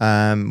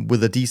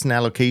with a decent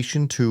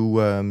allocation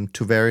to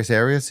various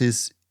areas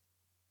is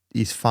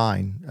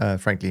fine,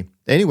 frankly.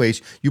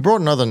 Anyways, you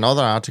brought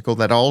another article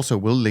that I also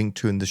will link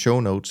to in the show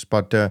notes,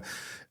 but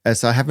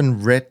as I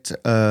haven't read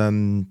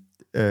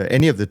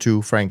any of the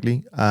two,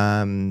 frankly,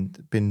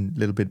 been a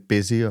little bit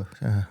busy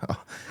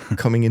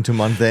coming into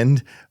month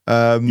end.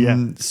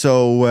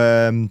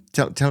 So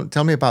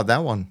tell me about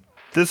that one.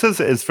 This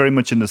is very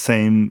much in the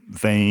same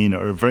vein,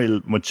 or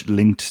very much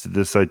linked to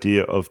this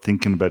idea of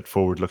thinking about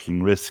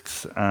forward-looking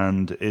risks.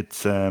 And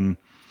it's I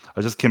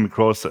just came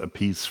across a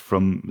piece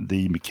from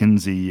the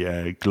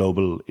McKinsey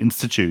Global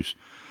Institute,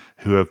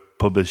 who have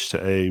published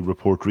a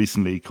report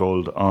recently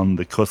called On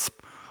the Cusp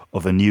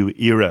of a New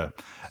Era.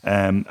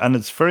 And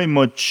it's very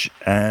much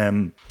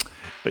in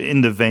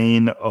the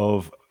vein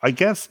of, I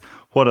guess,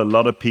 what a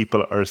lot of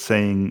people are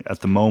saying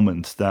at the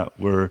moment, that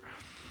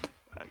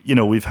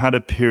we've had a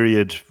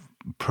period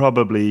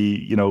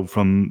probably,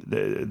 from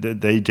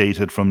they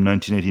dated from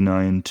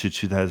 1989 to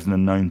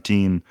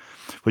 2019,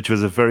 which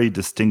was a very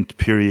distinct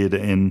period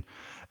in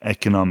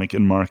economic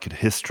and market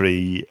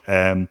history.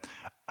 And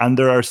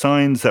there are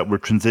signs that we're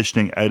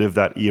transitioning out of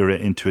that era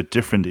into a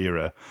different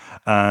era.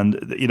 And,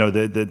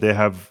 they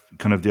have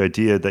kind of the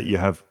idea that you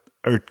have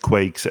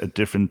earthquakes at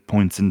different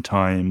points in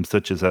time,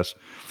 such as at,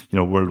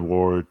 World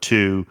War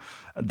II,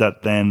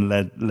 that then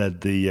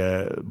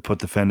put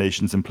the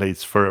foundations in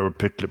place for a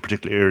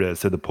particular era.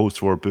 So the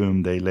post-war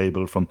boom, they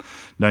label from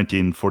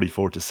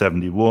 1944 to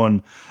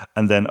 71.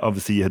 And then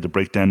obviously you had the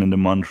breakdown in the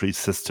monetary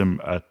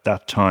system at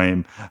that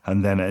time.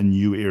 And then a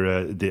new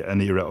era, an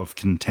era of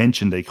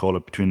contention, they call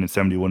it, between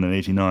 71 and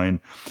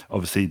 89.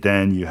 Obviously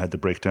then you had the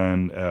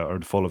breakdown or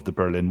the fall of the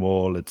Berlin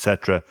Wall,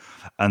 etc.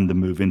 And the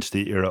move into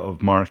the era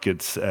of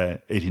markets,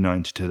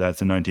 89 to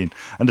 2019.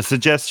 And the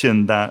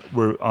suggestion that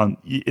we're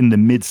in the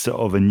midst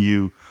of a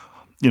new,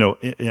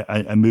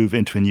 a move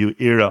into a new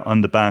era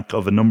on the back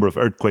of a number of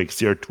earthquakes.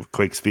 The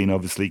earthquakes being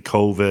obviously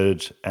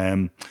COVID,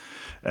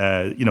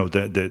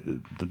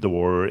 the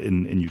war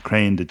in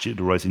Ukraine, the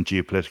rising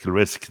geopolitical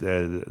risk,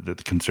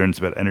 the concerns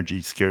about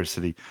energy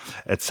scarcity,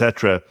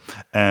 etc.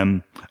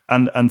 And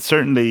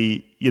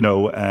certainly,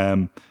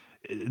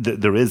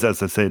 there is,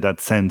 as I say,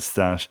 that sense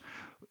that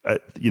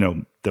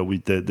the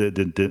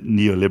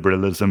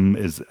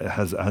neoliberalism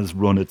has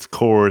run its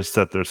course,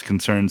 that there's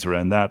concerns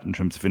around that in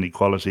terms of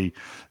inequality,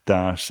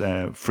 that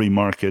free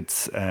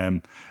markets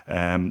can't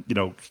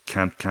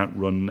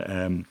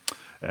run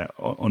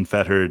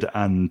unfettered,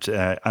 and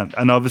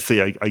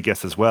obviously I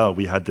guess as well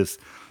we had this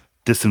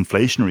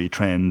disinflationary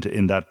trend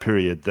in that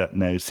period that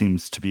now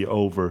seems to be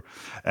over.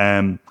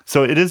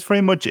 So it is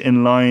very much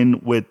in line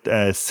with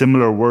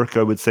similar work,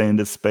 I would say, in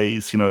this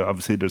space.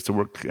 Obviously there's the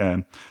work,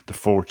 the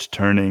fourth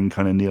turning,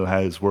 kind of Neil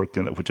Howe's work,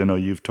 which I know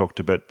you've talked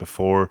about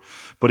before.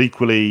 But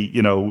equally,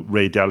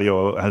 Ray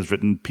Dalio has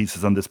written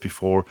pieces on this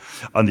before,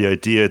 on the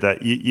idea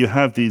that you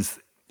have these.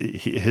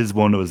 His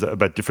one was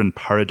about different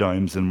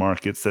paradigms in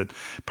markets, that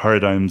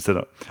paradigms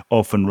that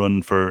often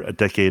run for a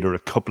decade or a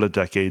couple of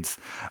decades,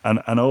 and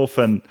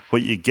often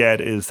what you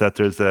get is that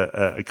there's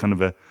a kind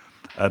of a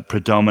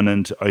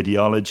predominant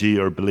ideology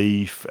or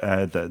belief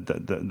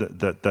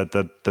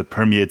that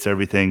permeates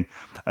everything,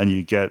 and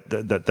you get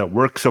that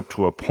works up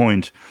to a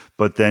point,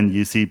 but then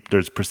you see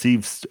there's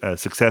perceived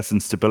success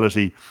and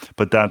stability,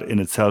 but that in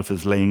itself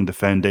is laying the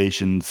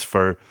foundations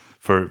for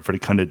the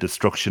kind of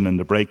destruction and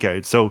the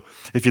breakout. So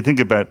if you think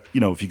about,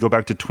 if you go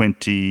back to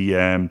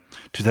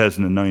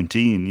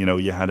 2019,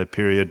 you had a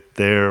period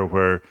there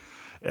where,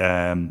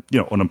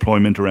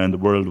 unemployment around the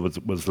world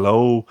was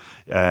low.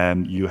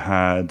 You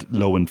had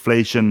low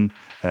inflation,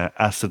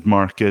 asset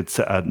markets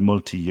at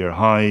multi-year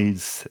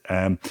highs.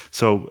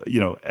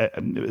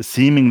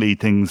 Seemingly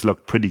things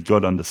looked pretty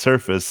good on the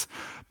surface,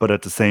 but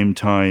at the same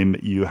time,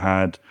 you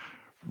had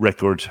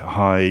record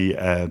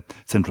high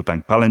central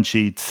bank balance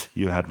sheets,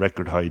 you had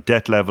record high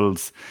debt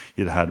levels,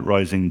 you had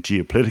rising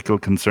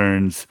geopolitical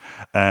concerns,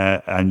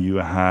 and you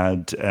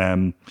had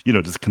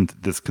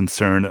this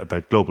concern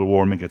about global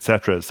warming,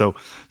 etc. So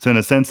in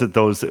a sense that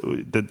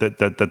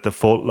that the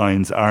fault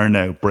lines are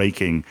now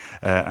breaking,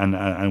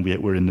 and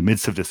we're in the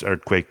midst of this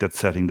earthquake that's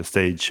setting the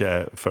stage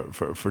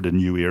for the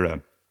new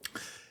era.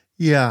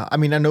 Yeah, I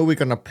mean, I know we're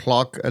going to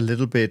plug a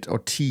little bit or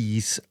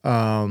tease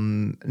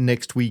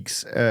next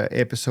week's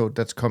episode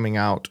that's coming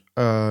out.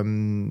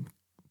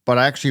 But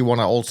I actually want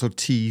to also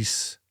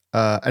tease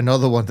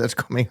another one that's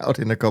coming out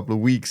in a couple of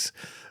weeks.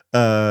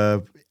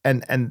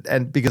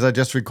 And because I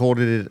just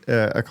recorded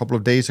it a couple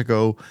of days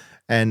ago.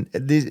 And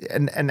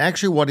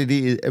actually what it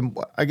is, and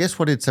I guess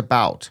what it's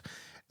about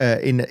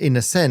in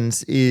a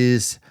sense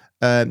is...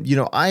 I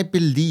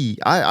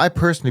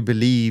personally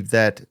believe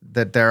that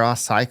there are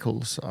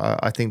cycles.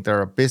 I think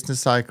there are business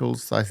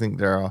cycles. I think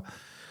there are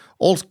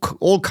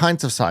all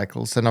kinds of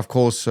cycles. And of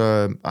course,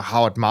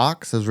 Howard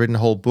Marks has written a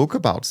whole book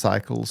about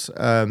cycles.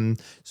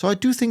 So I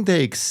do think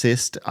they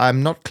exist.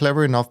 I'm not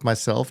clever enough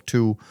myself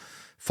to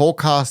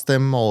forecast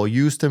them or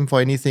use them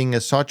for anything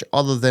as such,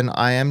 other than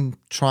I am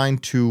trying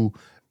to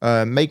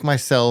make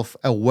myself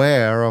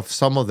aware of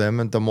some of them,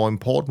 and the more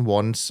important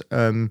ones,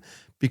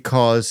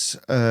 because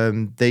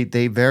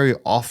they very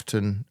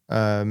often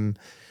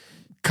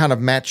kind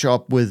of match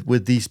up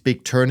with these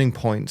big turning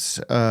points,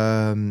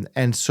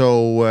 and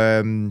so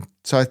I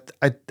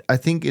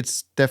think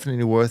it's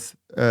definitely worth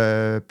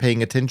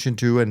paying attention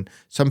to. And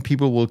some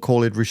people will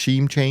call it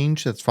regime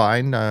change. That's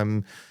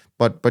fine,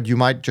 but you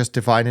might just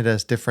define it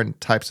as different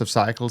types of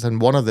cycles.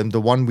 And one of them, the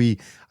one we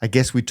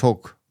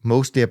talk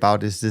mostly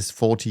about, is this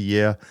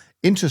 40-year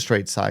interest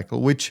rate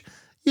cycle, which,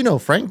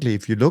 frankly,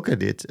 if you look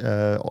at it,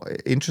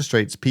 interest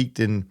rates peaked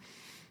in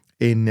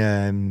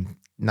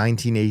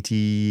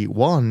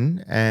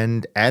 1981,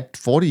 and at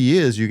 40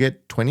 years, you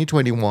get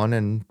 2021,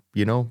 and,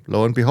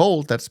 lo and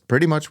behold, that's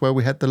pretty much where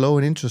we had the low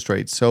in interest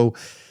rates. So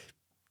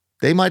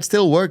they might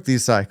still work,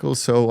 these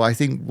cycles. So I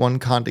think one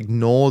can't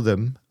ignore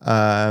them,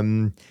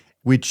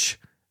 which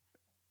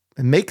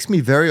makes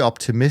me very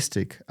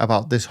optimistic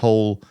about this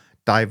whole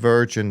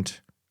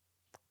divergent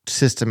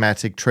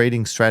systematic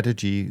trading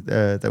strategy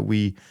that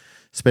we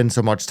spend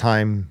so much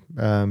time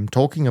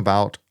talking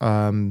about,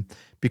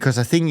 because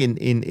I think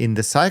in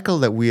the cycle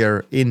that we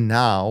are in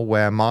now,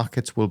 where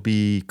markets will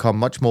become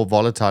much more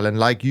volatile, and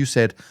like you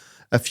said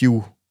a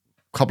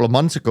couple of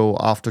months ago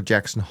after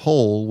Jackson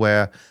Hole,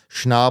 where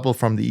Schnabel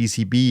from the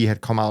ECB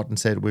had come out and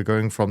said we're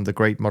going from the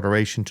great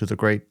moderation to the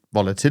great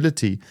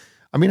volatility.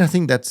 I mean, I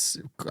think that's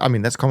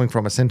coming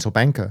from a central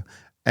banker.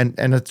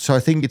 And so I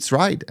think it's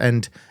right.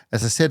 And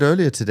as I said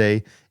earlier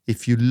today,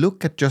 if you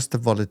look at just the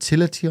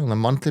volatility on a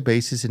monthly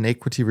basis in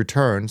equity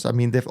returns, I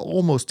mean, they've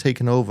almost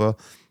taken over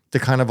the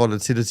kind of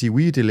volatility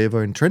we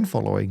deliver in trend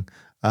following,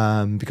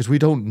 because we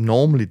don't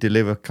normally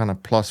deliver kind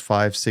of plus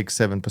 5, 6,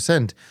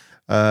 7%.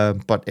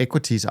 But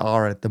equities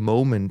are at the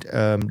moment,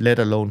 let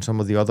alone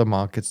some of the other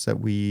markets that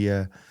we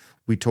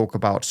talk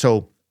about.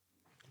 So,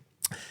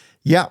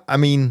 yeah, I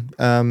mean...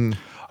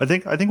 I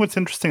think what's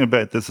interesting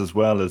about this as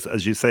well is,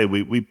 as you say,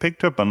 we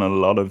picked up on a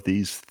lot of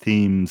these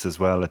themes as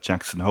well at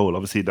Jackson Hole.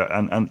 Obviously,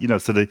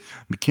 and so the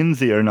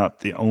McKinsey are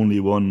not the only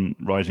one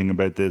writing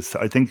about this.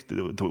 I think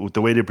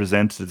the way they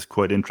present it is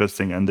quite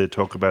interesting, and they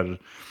talk about it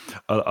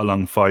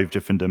along 5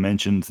 different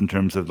dimensions in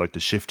terms of like the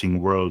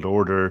shifting world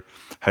order,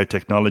 how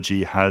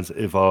technology has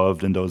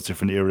evolved in those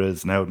different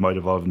eras, and how it might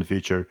evolve in the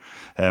future,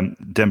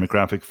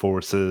 demographic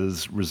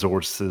forces,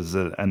 resources,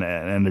 and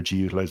energy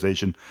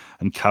utilization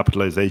and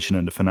capitalization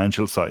and the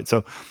financial side.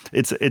 So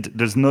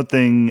there's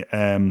nothing,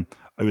 I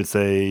would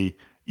say,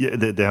 yeah,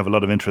 they have a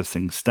lot of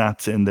interesting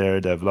stats in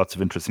there. They have lots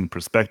of interesting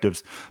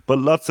perspectives, but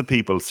lots of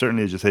people,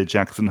 certainly as you say,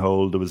 Jackson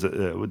Hole, there was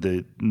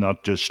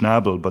not just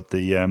Schnabel, but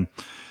the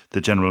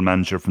general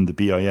manager from the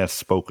BIS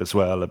spoke as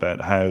well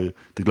about how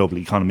the global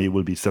economy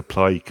will be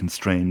supply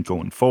constrained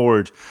going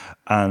forward.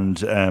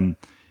 And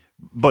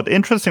but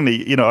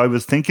interestingly, I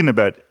was thinking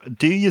about,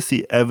 do you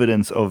see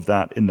evidence of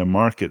that in the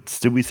markets?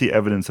 Do we see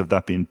evidence of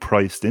that being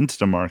priced into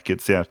the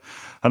markets yet?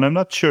 And I'm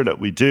not sure that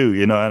we do,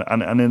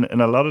 and in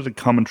a lot of the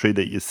commentary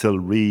that you still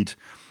read,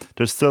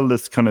 there's still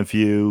this kind of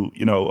view,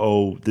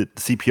 the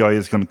CPI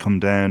is going to come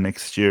down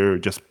next year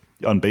just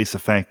on base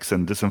effects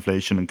and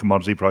disinflation and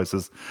commodity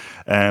prices.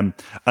 And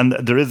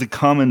there is a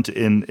comment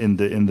in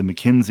the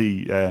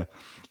McKinsey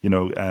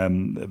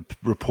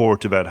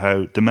report about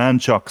how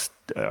demand shocks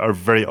are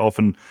very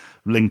often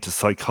linked to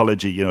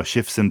psychology,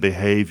 shifts in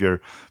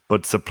behavior,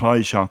 but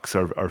supply shocks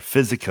are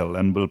physical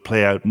and will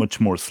play out much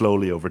more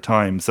slowly over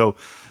time. So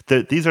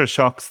these are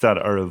shocks that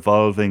are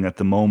evolving at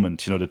the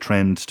moment, the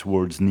trend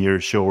towards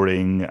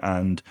nearshoring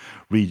and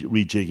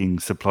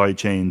rejigging supply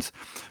chains.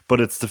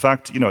 But it's the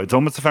fact, it's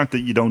almost the fact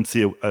that you don't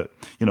see a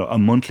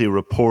monthly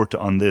report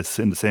on this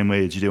in the same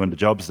way as you do on the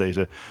jobs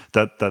data.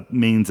 That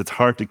means it's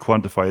hard to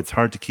quantify. It's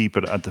hard to keep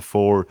it at the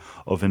fore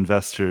of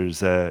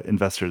investors'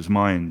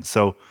 minds.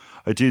 So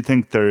I do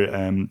think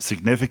they're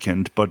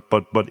significant, but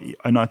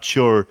I'm not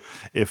sure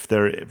if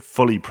they're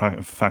fully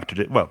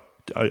factored in. Well,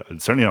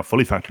 certainly not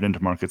fully factored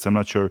into markets. I'm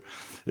not sure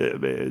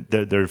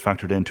they're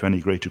factored in to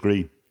any great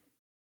degree.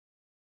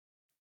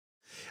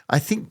 I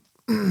think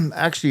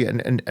actually,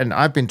 and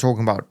I've been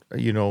talking about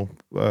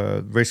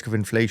risk of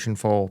inflation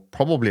for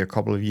probably a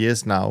couple of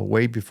years now,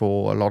 way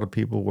before a lot of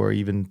people were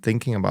even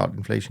thinking about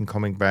inflation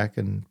coming back,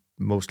 and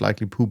most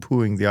likely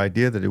poo-pooing the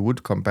idea that it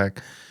would come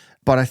back.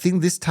 But I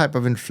think this type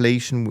of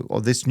inflation,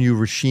 or this new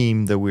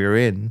regime that we're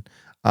in,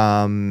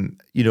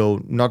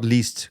 not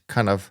least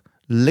kind of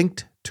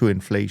linked to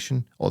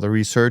inflation or the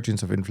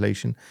resurgence of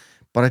inflation.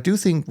 But I do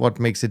think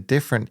what makes it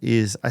different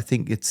is, I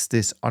think it's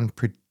this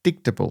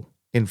unpredictable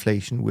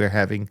inflation we're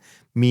having,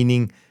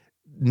 meaning,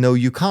 no,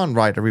 you can't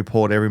write a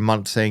report every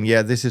month saying,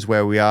 yeah, this is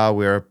where we are,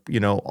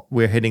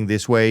 we're heading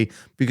this way,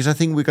 because I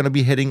think we're going to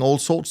be heading all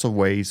sorts of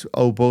ways,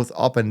 both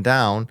up and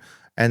down,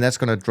 and that's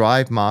going to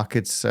drive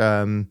markets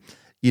in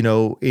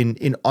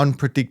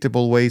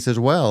unpredictable ways as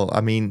well.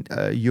 I mean,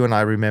 you and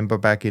I remember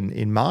back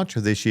in March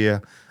of this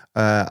year,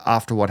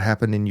 after what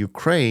happened in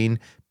Ukraine,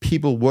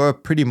 people were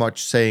pretty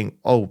much saying,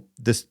 oh,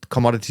 this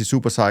commodity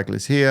super cycle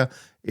is here.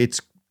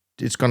 It's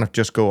going to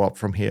just go up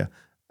from here.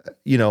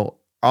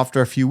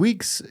 After a few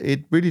weeks,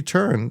 it really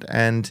turned.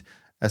 And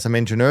as I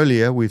mentioned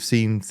earlier, we've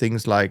seen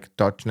things like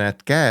Dutch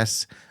Nat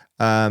Gas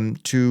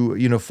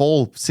to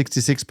fall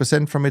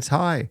 66% from its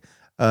high.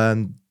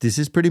 This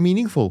is pretty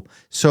meaningful.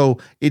 So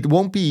it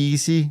won't be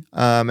easy.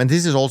 And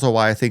this is also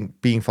why I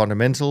think being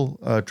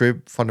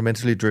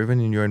fundamentally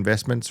driven in your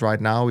investments right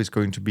now is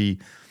going to be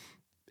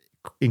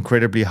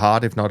incredibly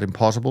hard, if not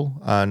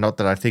impossible. Not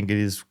that I think it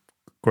is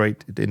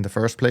great in the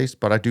first place,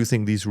 but I do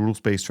think these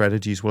rules-based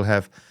strategies will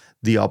have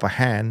the upper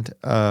hand.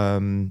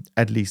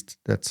 At least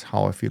that's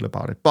how I feel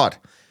about it. But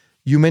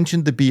you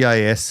mentioned the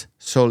BIS.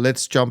 So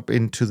let's jump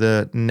into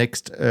the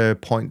next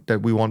point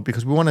that we want,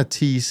 because we want to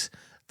tease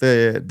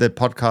the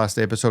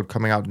podcast episode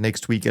coming out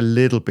next week a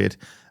little bit,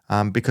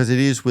 because it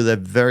is with a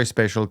very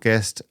special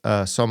guest,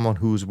 someone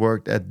who's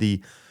worked at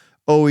the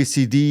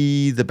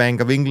OECD, the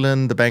Bank of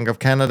England, the Bank of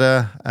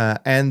Canada,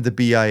 and the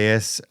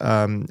BIS,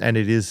 and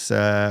it is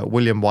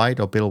William White,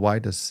 or Bill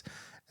White, as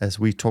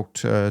we talked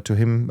to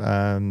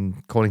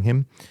him, calling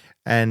him,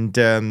 and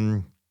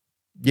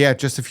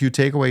just a few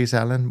takeaways,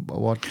 Alan.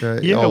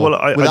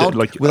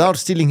 Without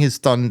stealing his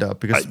thunder,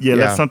 because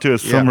let's not do a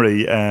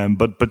summary.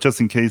 But just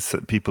in case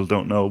people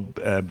don't know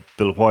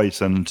Bill White,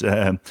 and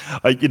to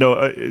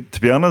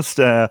be honest,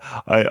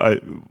 after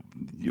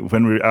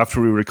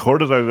we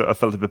recorded, I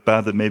felt a bit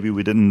bad that maybe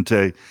we didn't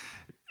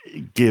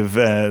give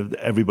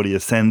everybody a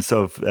sense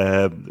of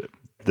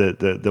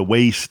the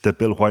weight that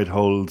Bill White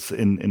holds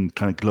in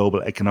kind of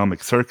global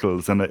economic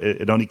circles, and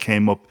it only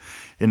came up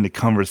in the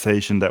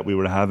conversation that we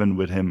were having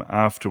with him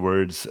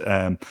afterwards,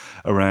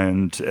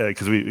 around,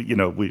 because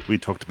we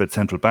talked about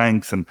central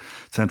banks and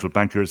central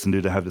bankers, and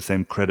do they have the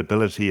same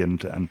credibility,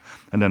 and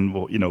then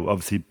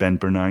obviously Ben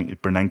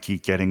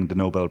Bernanke getting the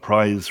Nobel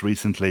Prize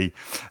recently,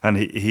 and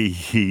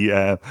he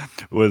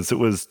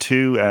was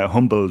too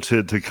humble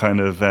to kind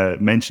of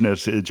mention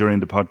it during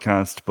the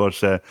podcast,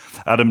 but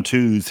Adam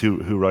Tooze,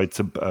 who writes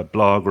a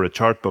blog or a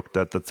chart book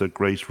that's a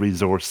great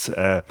resource,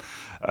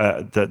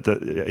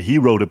 that he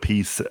wrote a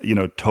piece,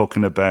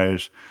 talking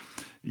about,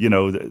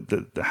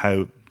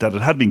 how that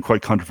it had been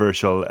quite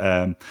controversial.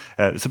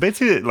 So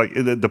basically, like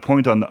the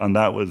point on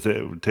that was,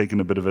 taking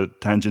a bit of a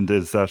tangent,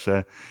 is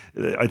that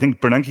I think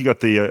Bernanke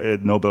got the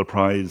Nobel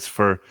Prize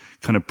for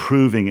kind of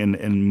proving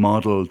in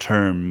model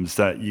terms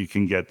that you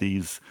can get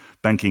these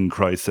banking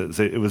crises.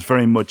 It was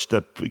very much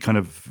that kind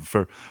of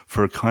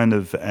for kind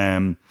of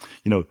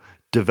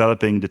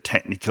developing the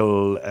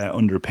technical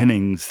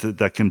underpinnings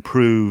that can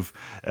prove,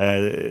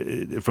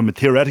 from a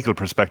theoretical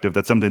perspective,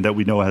 that something that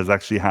we know has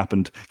actually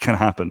happened can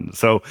happen.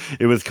 So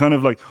it was kind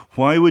of like,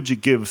 why would you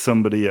give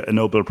somebody a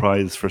Nobel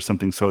Prize for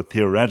something so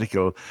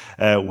theoretical,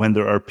 when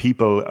there are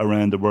people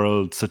around the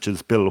world, such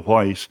as Bill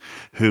White,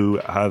 who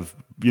have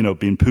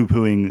been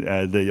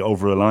poo-pooing the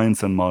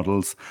over-reliance on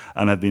models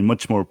and have been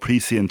much more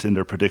prescient in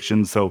their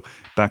predictions. So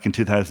back in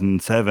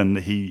 2007,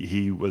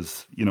 he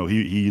was, he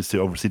used to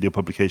oversee the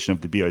publication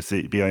of the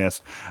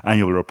BIS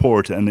annual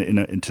report. And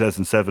in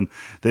 2007,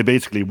 they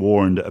basically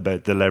warned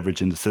about the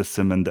leverage in the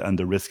system and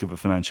the risk of a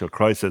financial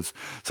crisis.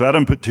 So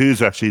Adam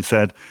Tooze actually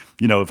said,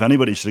 if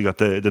anybody should have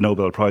got the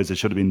Nobel Prize, it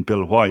should have been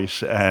Bill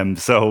White.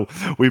 So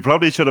we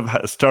probably should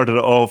have started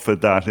off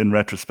with that in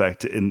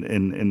retrospect in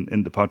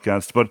the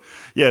podcast. But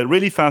yeah,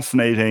 really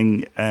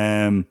fascinating.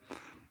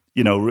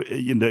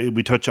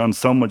 We touch on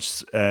so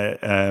much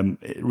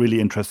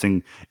really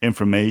interesting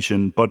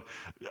information. But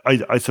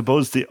I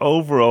suppose the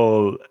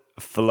overall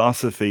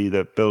philosophy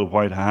that Bill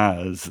White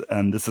has,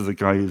 and this is a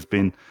guy who's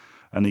been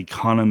an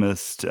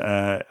economist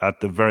at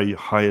the very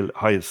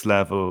highest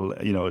level,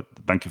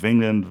 Bank of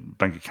England,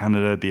 Bank of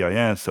Canada,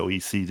 BIS,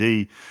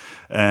 OECD,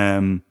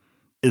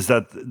 is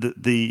that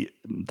the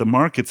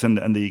markets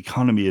and the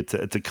economy, it's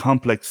a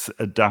complex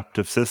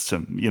adaptive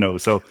system,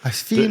 So I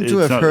seem to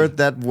have heard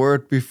that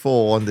word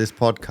before on this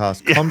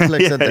podcast.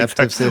 Complex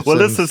adaptive systems. Well,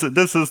 this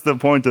is the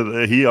point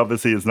that he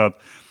obviously is not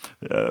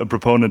a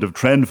proponent of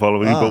trend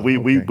following, but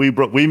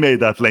we made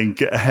that link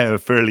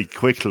fairly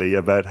quickly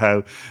about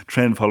how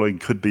trend following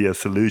could be a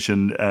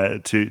solution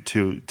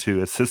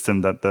to a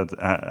system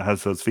that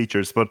has those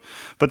features. But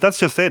that's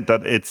just it.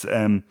 That it's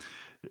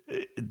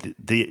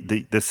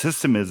the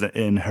system is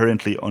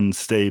inherently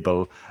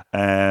unstable,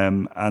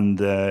 and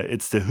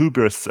it's the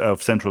hubris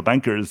of central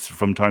bankers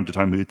from time to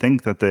time who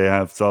think that they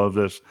have solved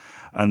it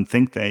and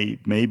think they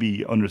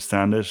maybe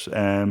understand it.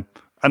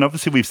 And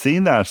obviously, we've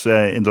seen that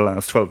in the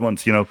last 12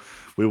 months.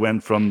 We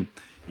went from,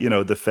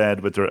 the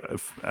Fed with their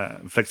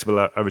flexible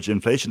average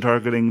inflation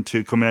targeting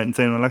to coming out and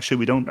saying, well, actually,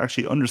 we don't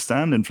actually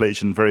understand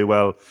inflation very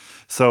well.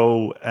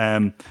 So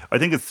I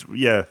think it's,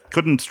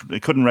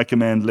 couldn't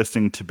recommend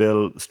listening to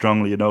Bill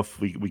strongly enough.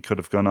 We could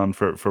have gone on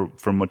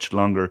for much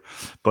longer,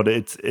 but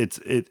it's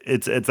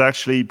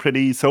actually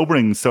pretty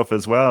sobering stuff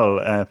as well.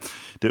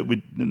 That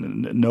we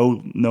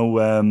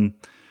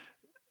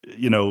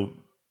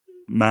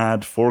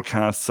mad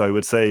forecasts, I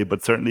would say,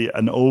 but certainly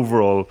an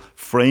overall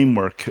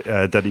framework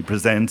that he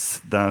presents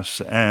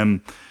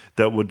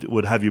that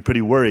would have you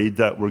pretty worried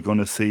that we're going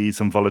to see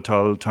some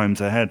volatile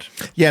times ahead.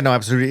 Yeah, no,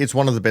 absolutely. It's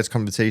one of the best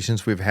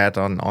conversations we've had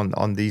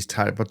on these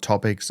type of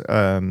topics,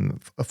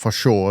 for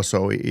sure.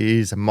 So it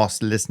is a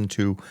must listen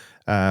to,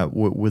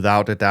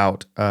 without a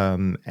doubt.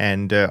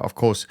 And of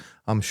course,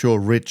 I'm sure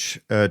Rich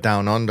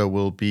down under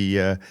will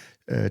be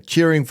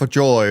cheering for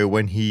joy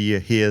when he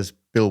hears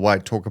Bill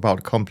White talk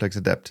about complex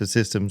adaptive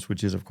systems,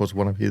 which is, of course,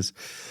 one of his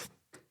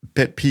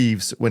pet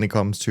peeves when it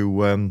comes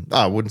to,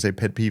 I wouldn't say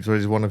pet peeves, but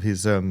it's one of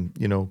his,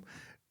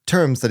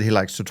 terms that he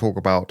likes to talk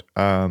about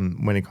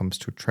when it comes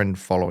to trend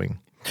following.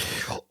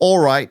 All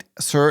right,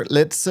 sir,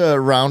 let's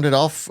round it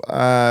off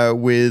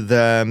with,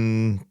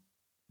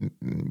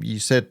 you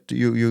said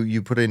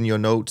you put in your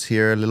notes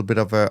here a little bit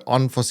of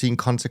unforeseen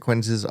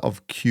consequences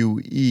of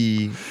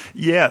QE.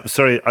 Yeah,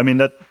 sorry. I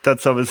mean,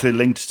 that's obviously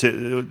linked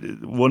to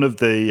one of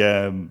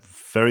the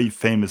very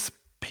famous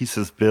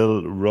pieces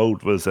Bill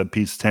wrote was a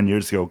piece 10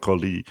 years ago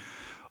called the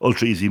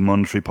Ultra Easy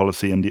Monetary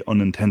Policy and the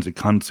Unintended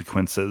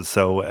Consequences.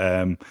 So,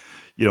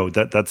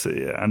 that's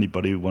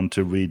anybody who want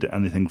to read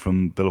anything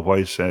from Bill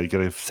White, get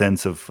a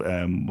sense of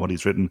what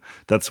he's written.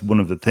 That's one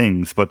of the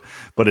things. But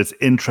it's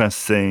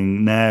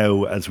interesting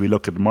now as we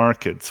look at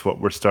markets,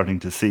 what we're starting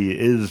to see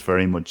is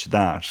very much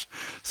that.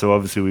 So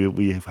obviously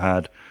we have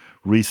had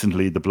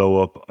recently the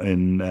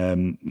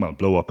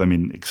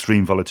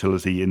extreme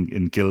volatility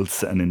in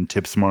gilts and in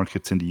tips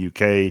markets in the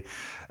UK.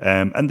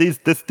 And these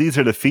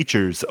are the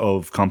features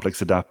of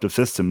complex adaptive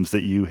systems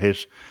that you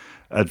hit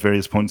at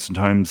various points in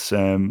times,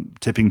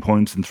 tipping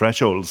points and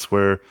thresholds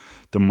where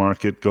the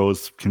market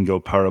can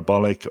go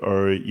parabolic,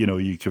 or,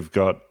 you've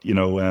got,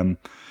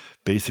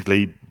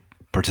 basically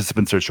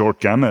participants are short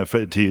gamma,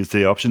 to use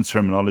the options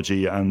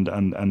terminology,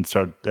 and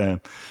start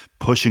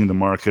pushing the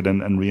market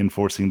and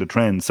reinforcing the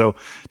trend. So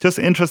just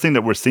interesting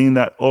that we're seeing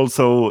that.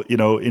 Also,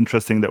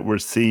 interesting that we're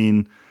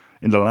seeing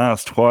in the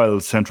last while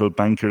central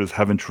bankers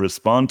having to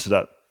respond to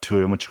that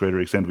to a much greater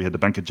extent. We had the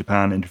Bank of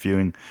Japan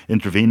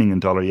intervening in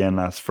dollar yen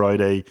last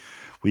Friday.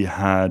 We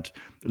had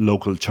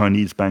local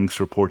Chinese banks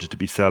reported to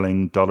be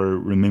selling dollar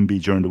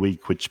renminbi during the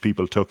week, which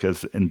people took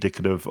as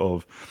indicative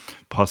of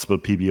possible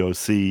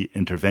PBOC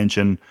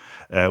intervention.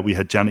 We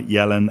had Janet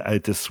Yellen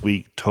out this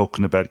week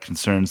talking about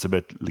concerns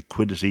about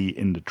liquidity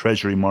in the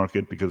treasury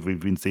market, because we've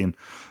been seeing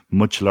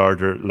much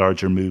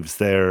larger moves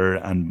there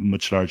and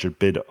much larger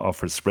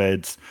bid-offer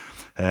spreads.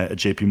 A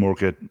JP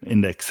Morgan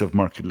index of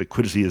market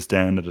liquidity is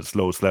down at its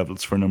lowest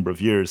levels for a number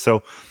of years.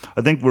 So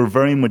I think we're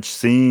very much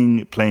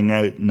seeing playing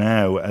out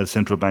now as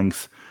central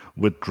banks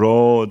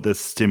withdraw the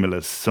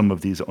stimulus, some of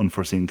these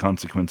unforeseen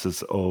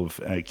consequences of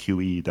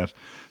QE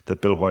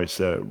that Bill White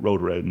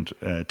wrote around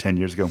 10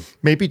 years ago.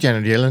 Maybe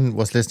Janet Yellen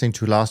was listening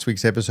to last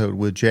week's episode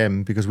with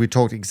Jem, because we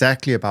talked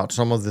exactly about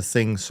some of the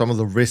things, some of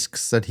the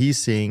risks that he's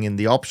seeing in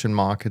the option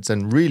markets,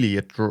 and really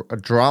a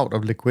drought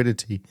of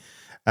liquidity,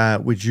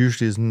 which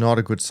usually is not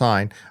a good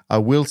sign. I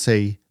will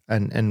say,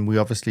 and we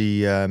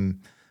obviously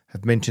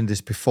have mentioned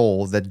this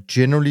before, that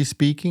generally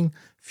speaking,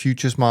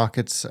 futures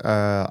markets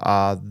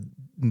are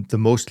the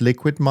most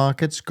liquid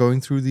markets going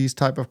through these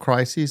type of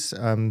crises.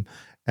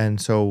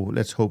 And so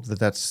let's hope that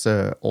that's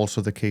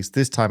also the case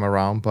this time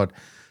around. But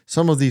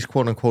some of these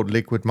quote-unquote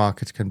liquid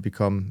markets can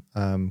become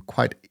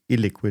quite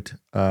illiquid,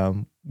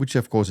 which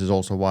of course is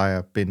also why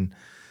I've been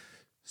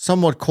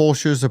somewhat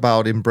cautious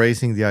about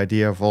embracing the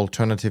idea of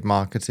alternative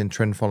markets in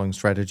trend-following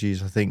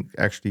strategies. I think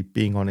actually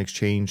being on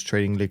exchange,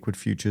 trading liquid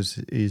futures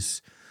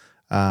is,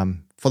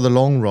 for the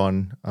long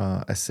run,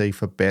 a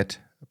safer bet.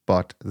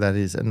 But that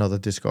is another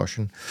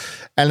discussion.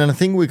 And I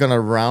think we're going to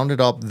round it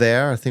up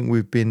there. I think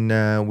we've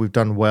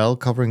done well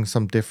covering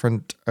some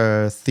different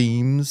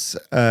themes.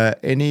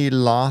 Any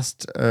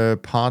last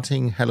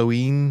parting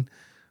Halloween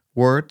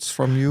words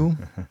from you?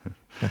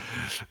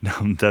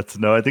 No,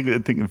 I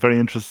think very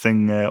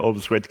interesting.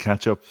 Always great to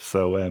catch up.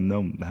 So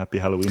happy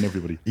Halloween,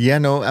 everybody. Yeah,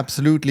 no,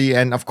 absolutely.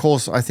 And of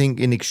course, I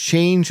think in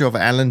exchange of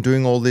Alan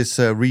doing all this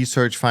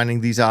research, finding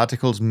these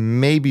articles,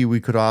 maybe we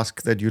could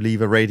ask that you leave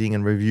a rating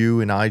and review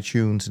in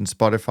iTunes and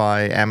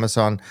Spotify,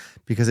 Amazon,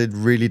 because it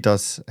really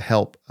does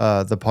help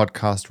the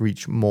podcast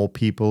reach more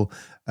people.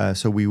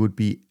 So we would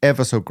be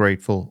ever so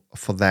grateful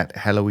for that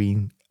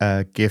Halloween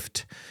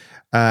gift.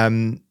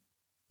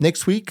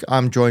 Next week,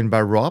 I'm joined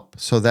by Rob,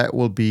 so that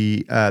will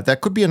be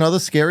that could be another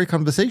scary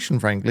conversation,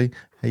 frankly.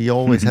 He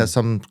always has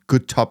some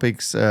good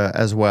topics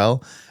as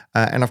well.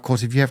 And of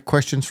course, if you have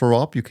questions for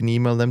Rob, you can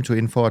email them to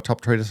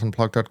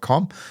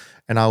info@toptradersunplugged.com,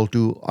 and I'll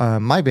do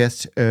my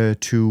best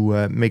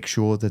to make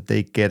sure that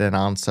they get an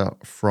answer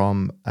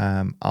from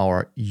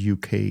our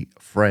UK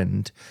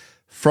friend.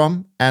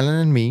 From Alan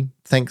and me,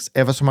 thanks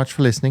ever so much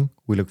for listening.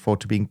 We look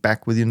forward to being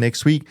back with you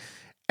next week.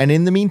 And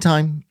in the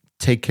meantime,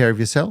 take care of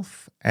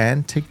yourself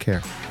and take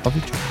care of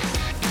each other.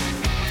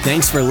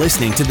 Thanks for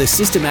listening to the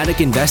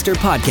Systematic Investor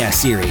podcast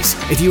series.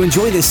 If you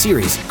enjoy this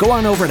series, go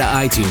on over to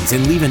iTunes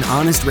and leave an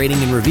honest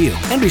rating and review.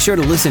 And be sure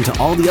to listen to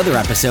all the other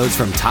episodes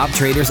from Top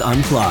Traders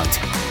Unplugged.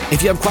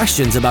 If you have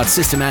questions about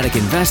systematic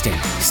investing,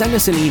 send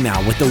us an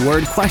email with the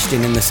word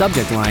question in the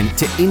subject line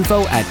to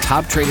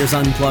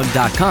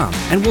info@toptradersunplugged.com,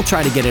 and we'll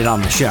try to get it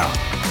on the show.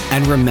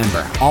 And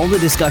remember, all the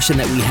discussion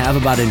that we have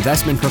about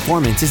investment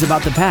performance is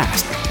about the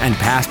past, and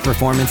past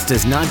performance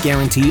does not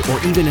guarantee or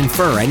even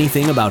infer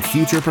anything about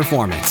future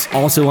performance.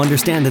 Also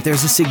understand that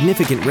there's a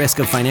significant risk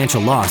of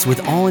financial loss with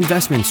all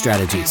investment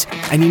strategies,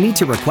 and you need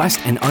to request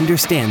and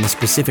understand the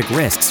specific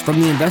risks from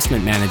the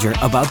investment manager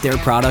about their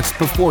products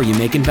before you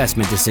make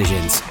investment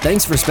decisions.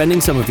 Thanks for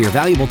spending some of your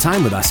valuable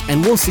time with us,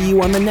 and we'll see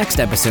you on the next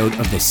episode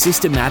of The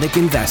Systematic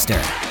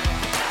Investor.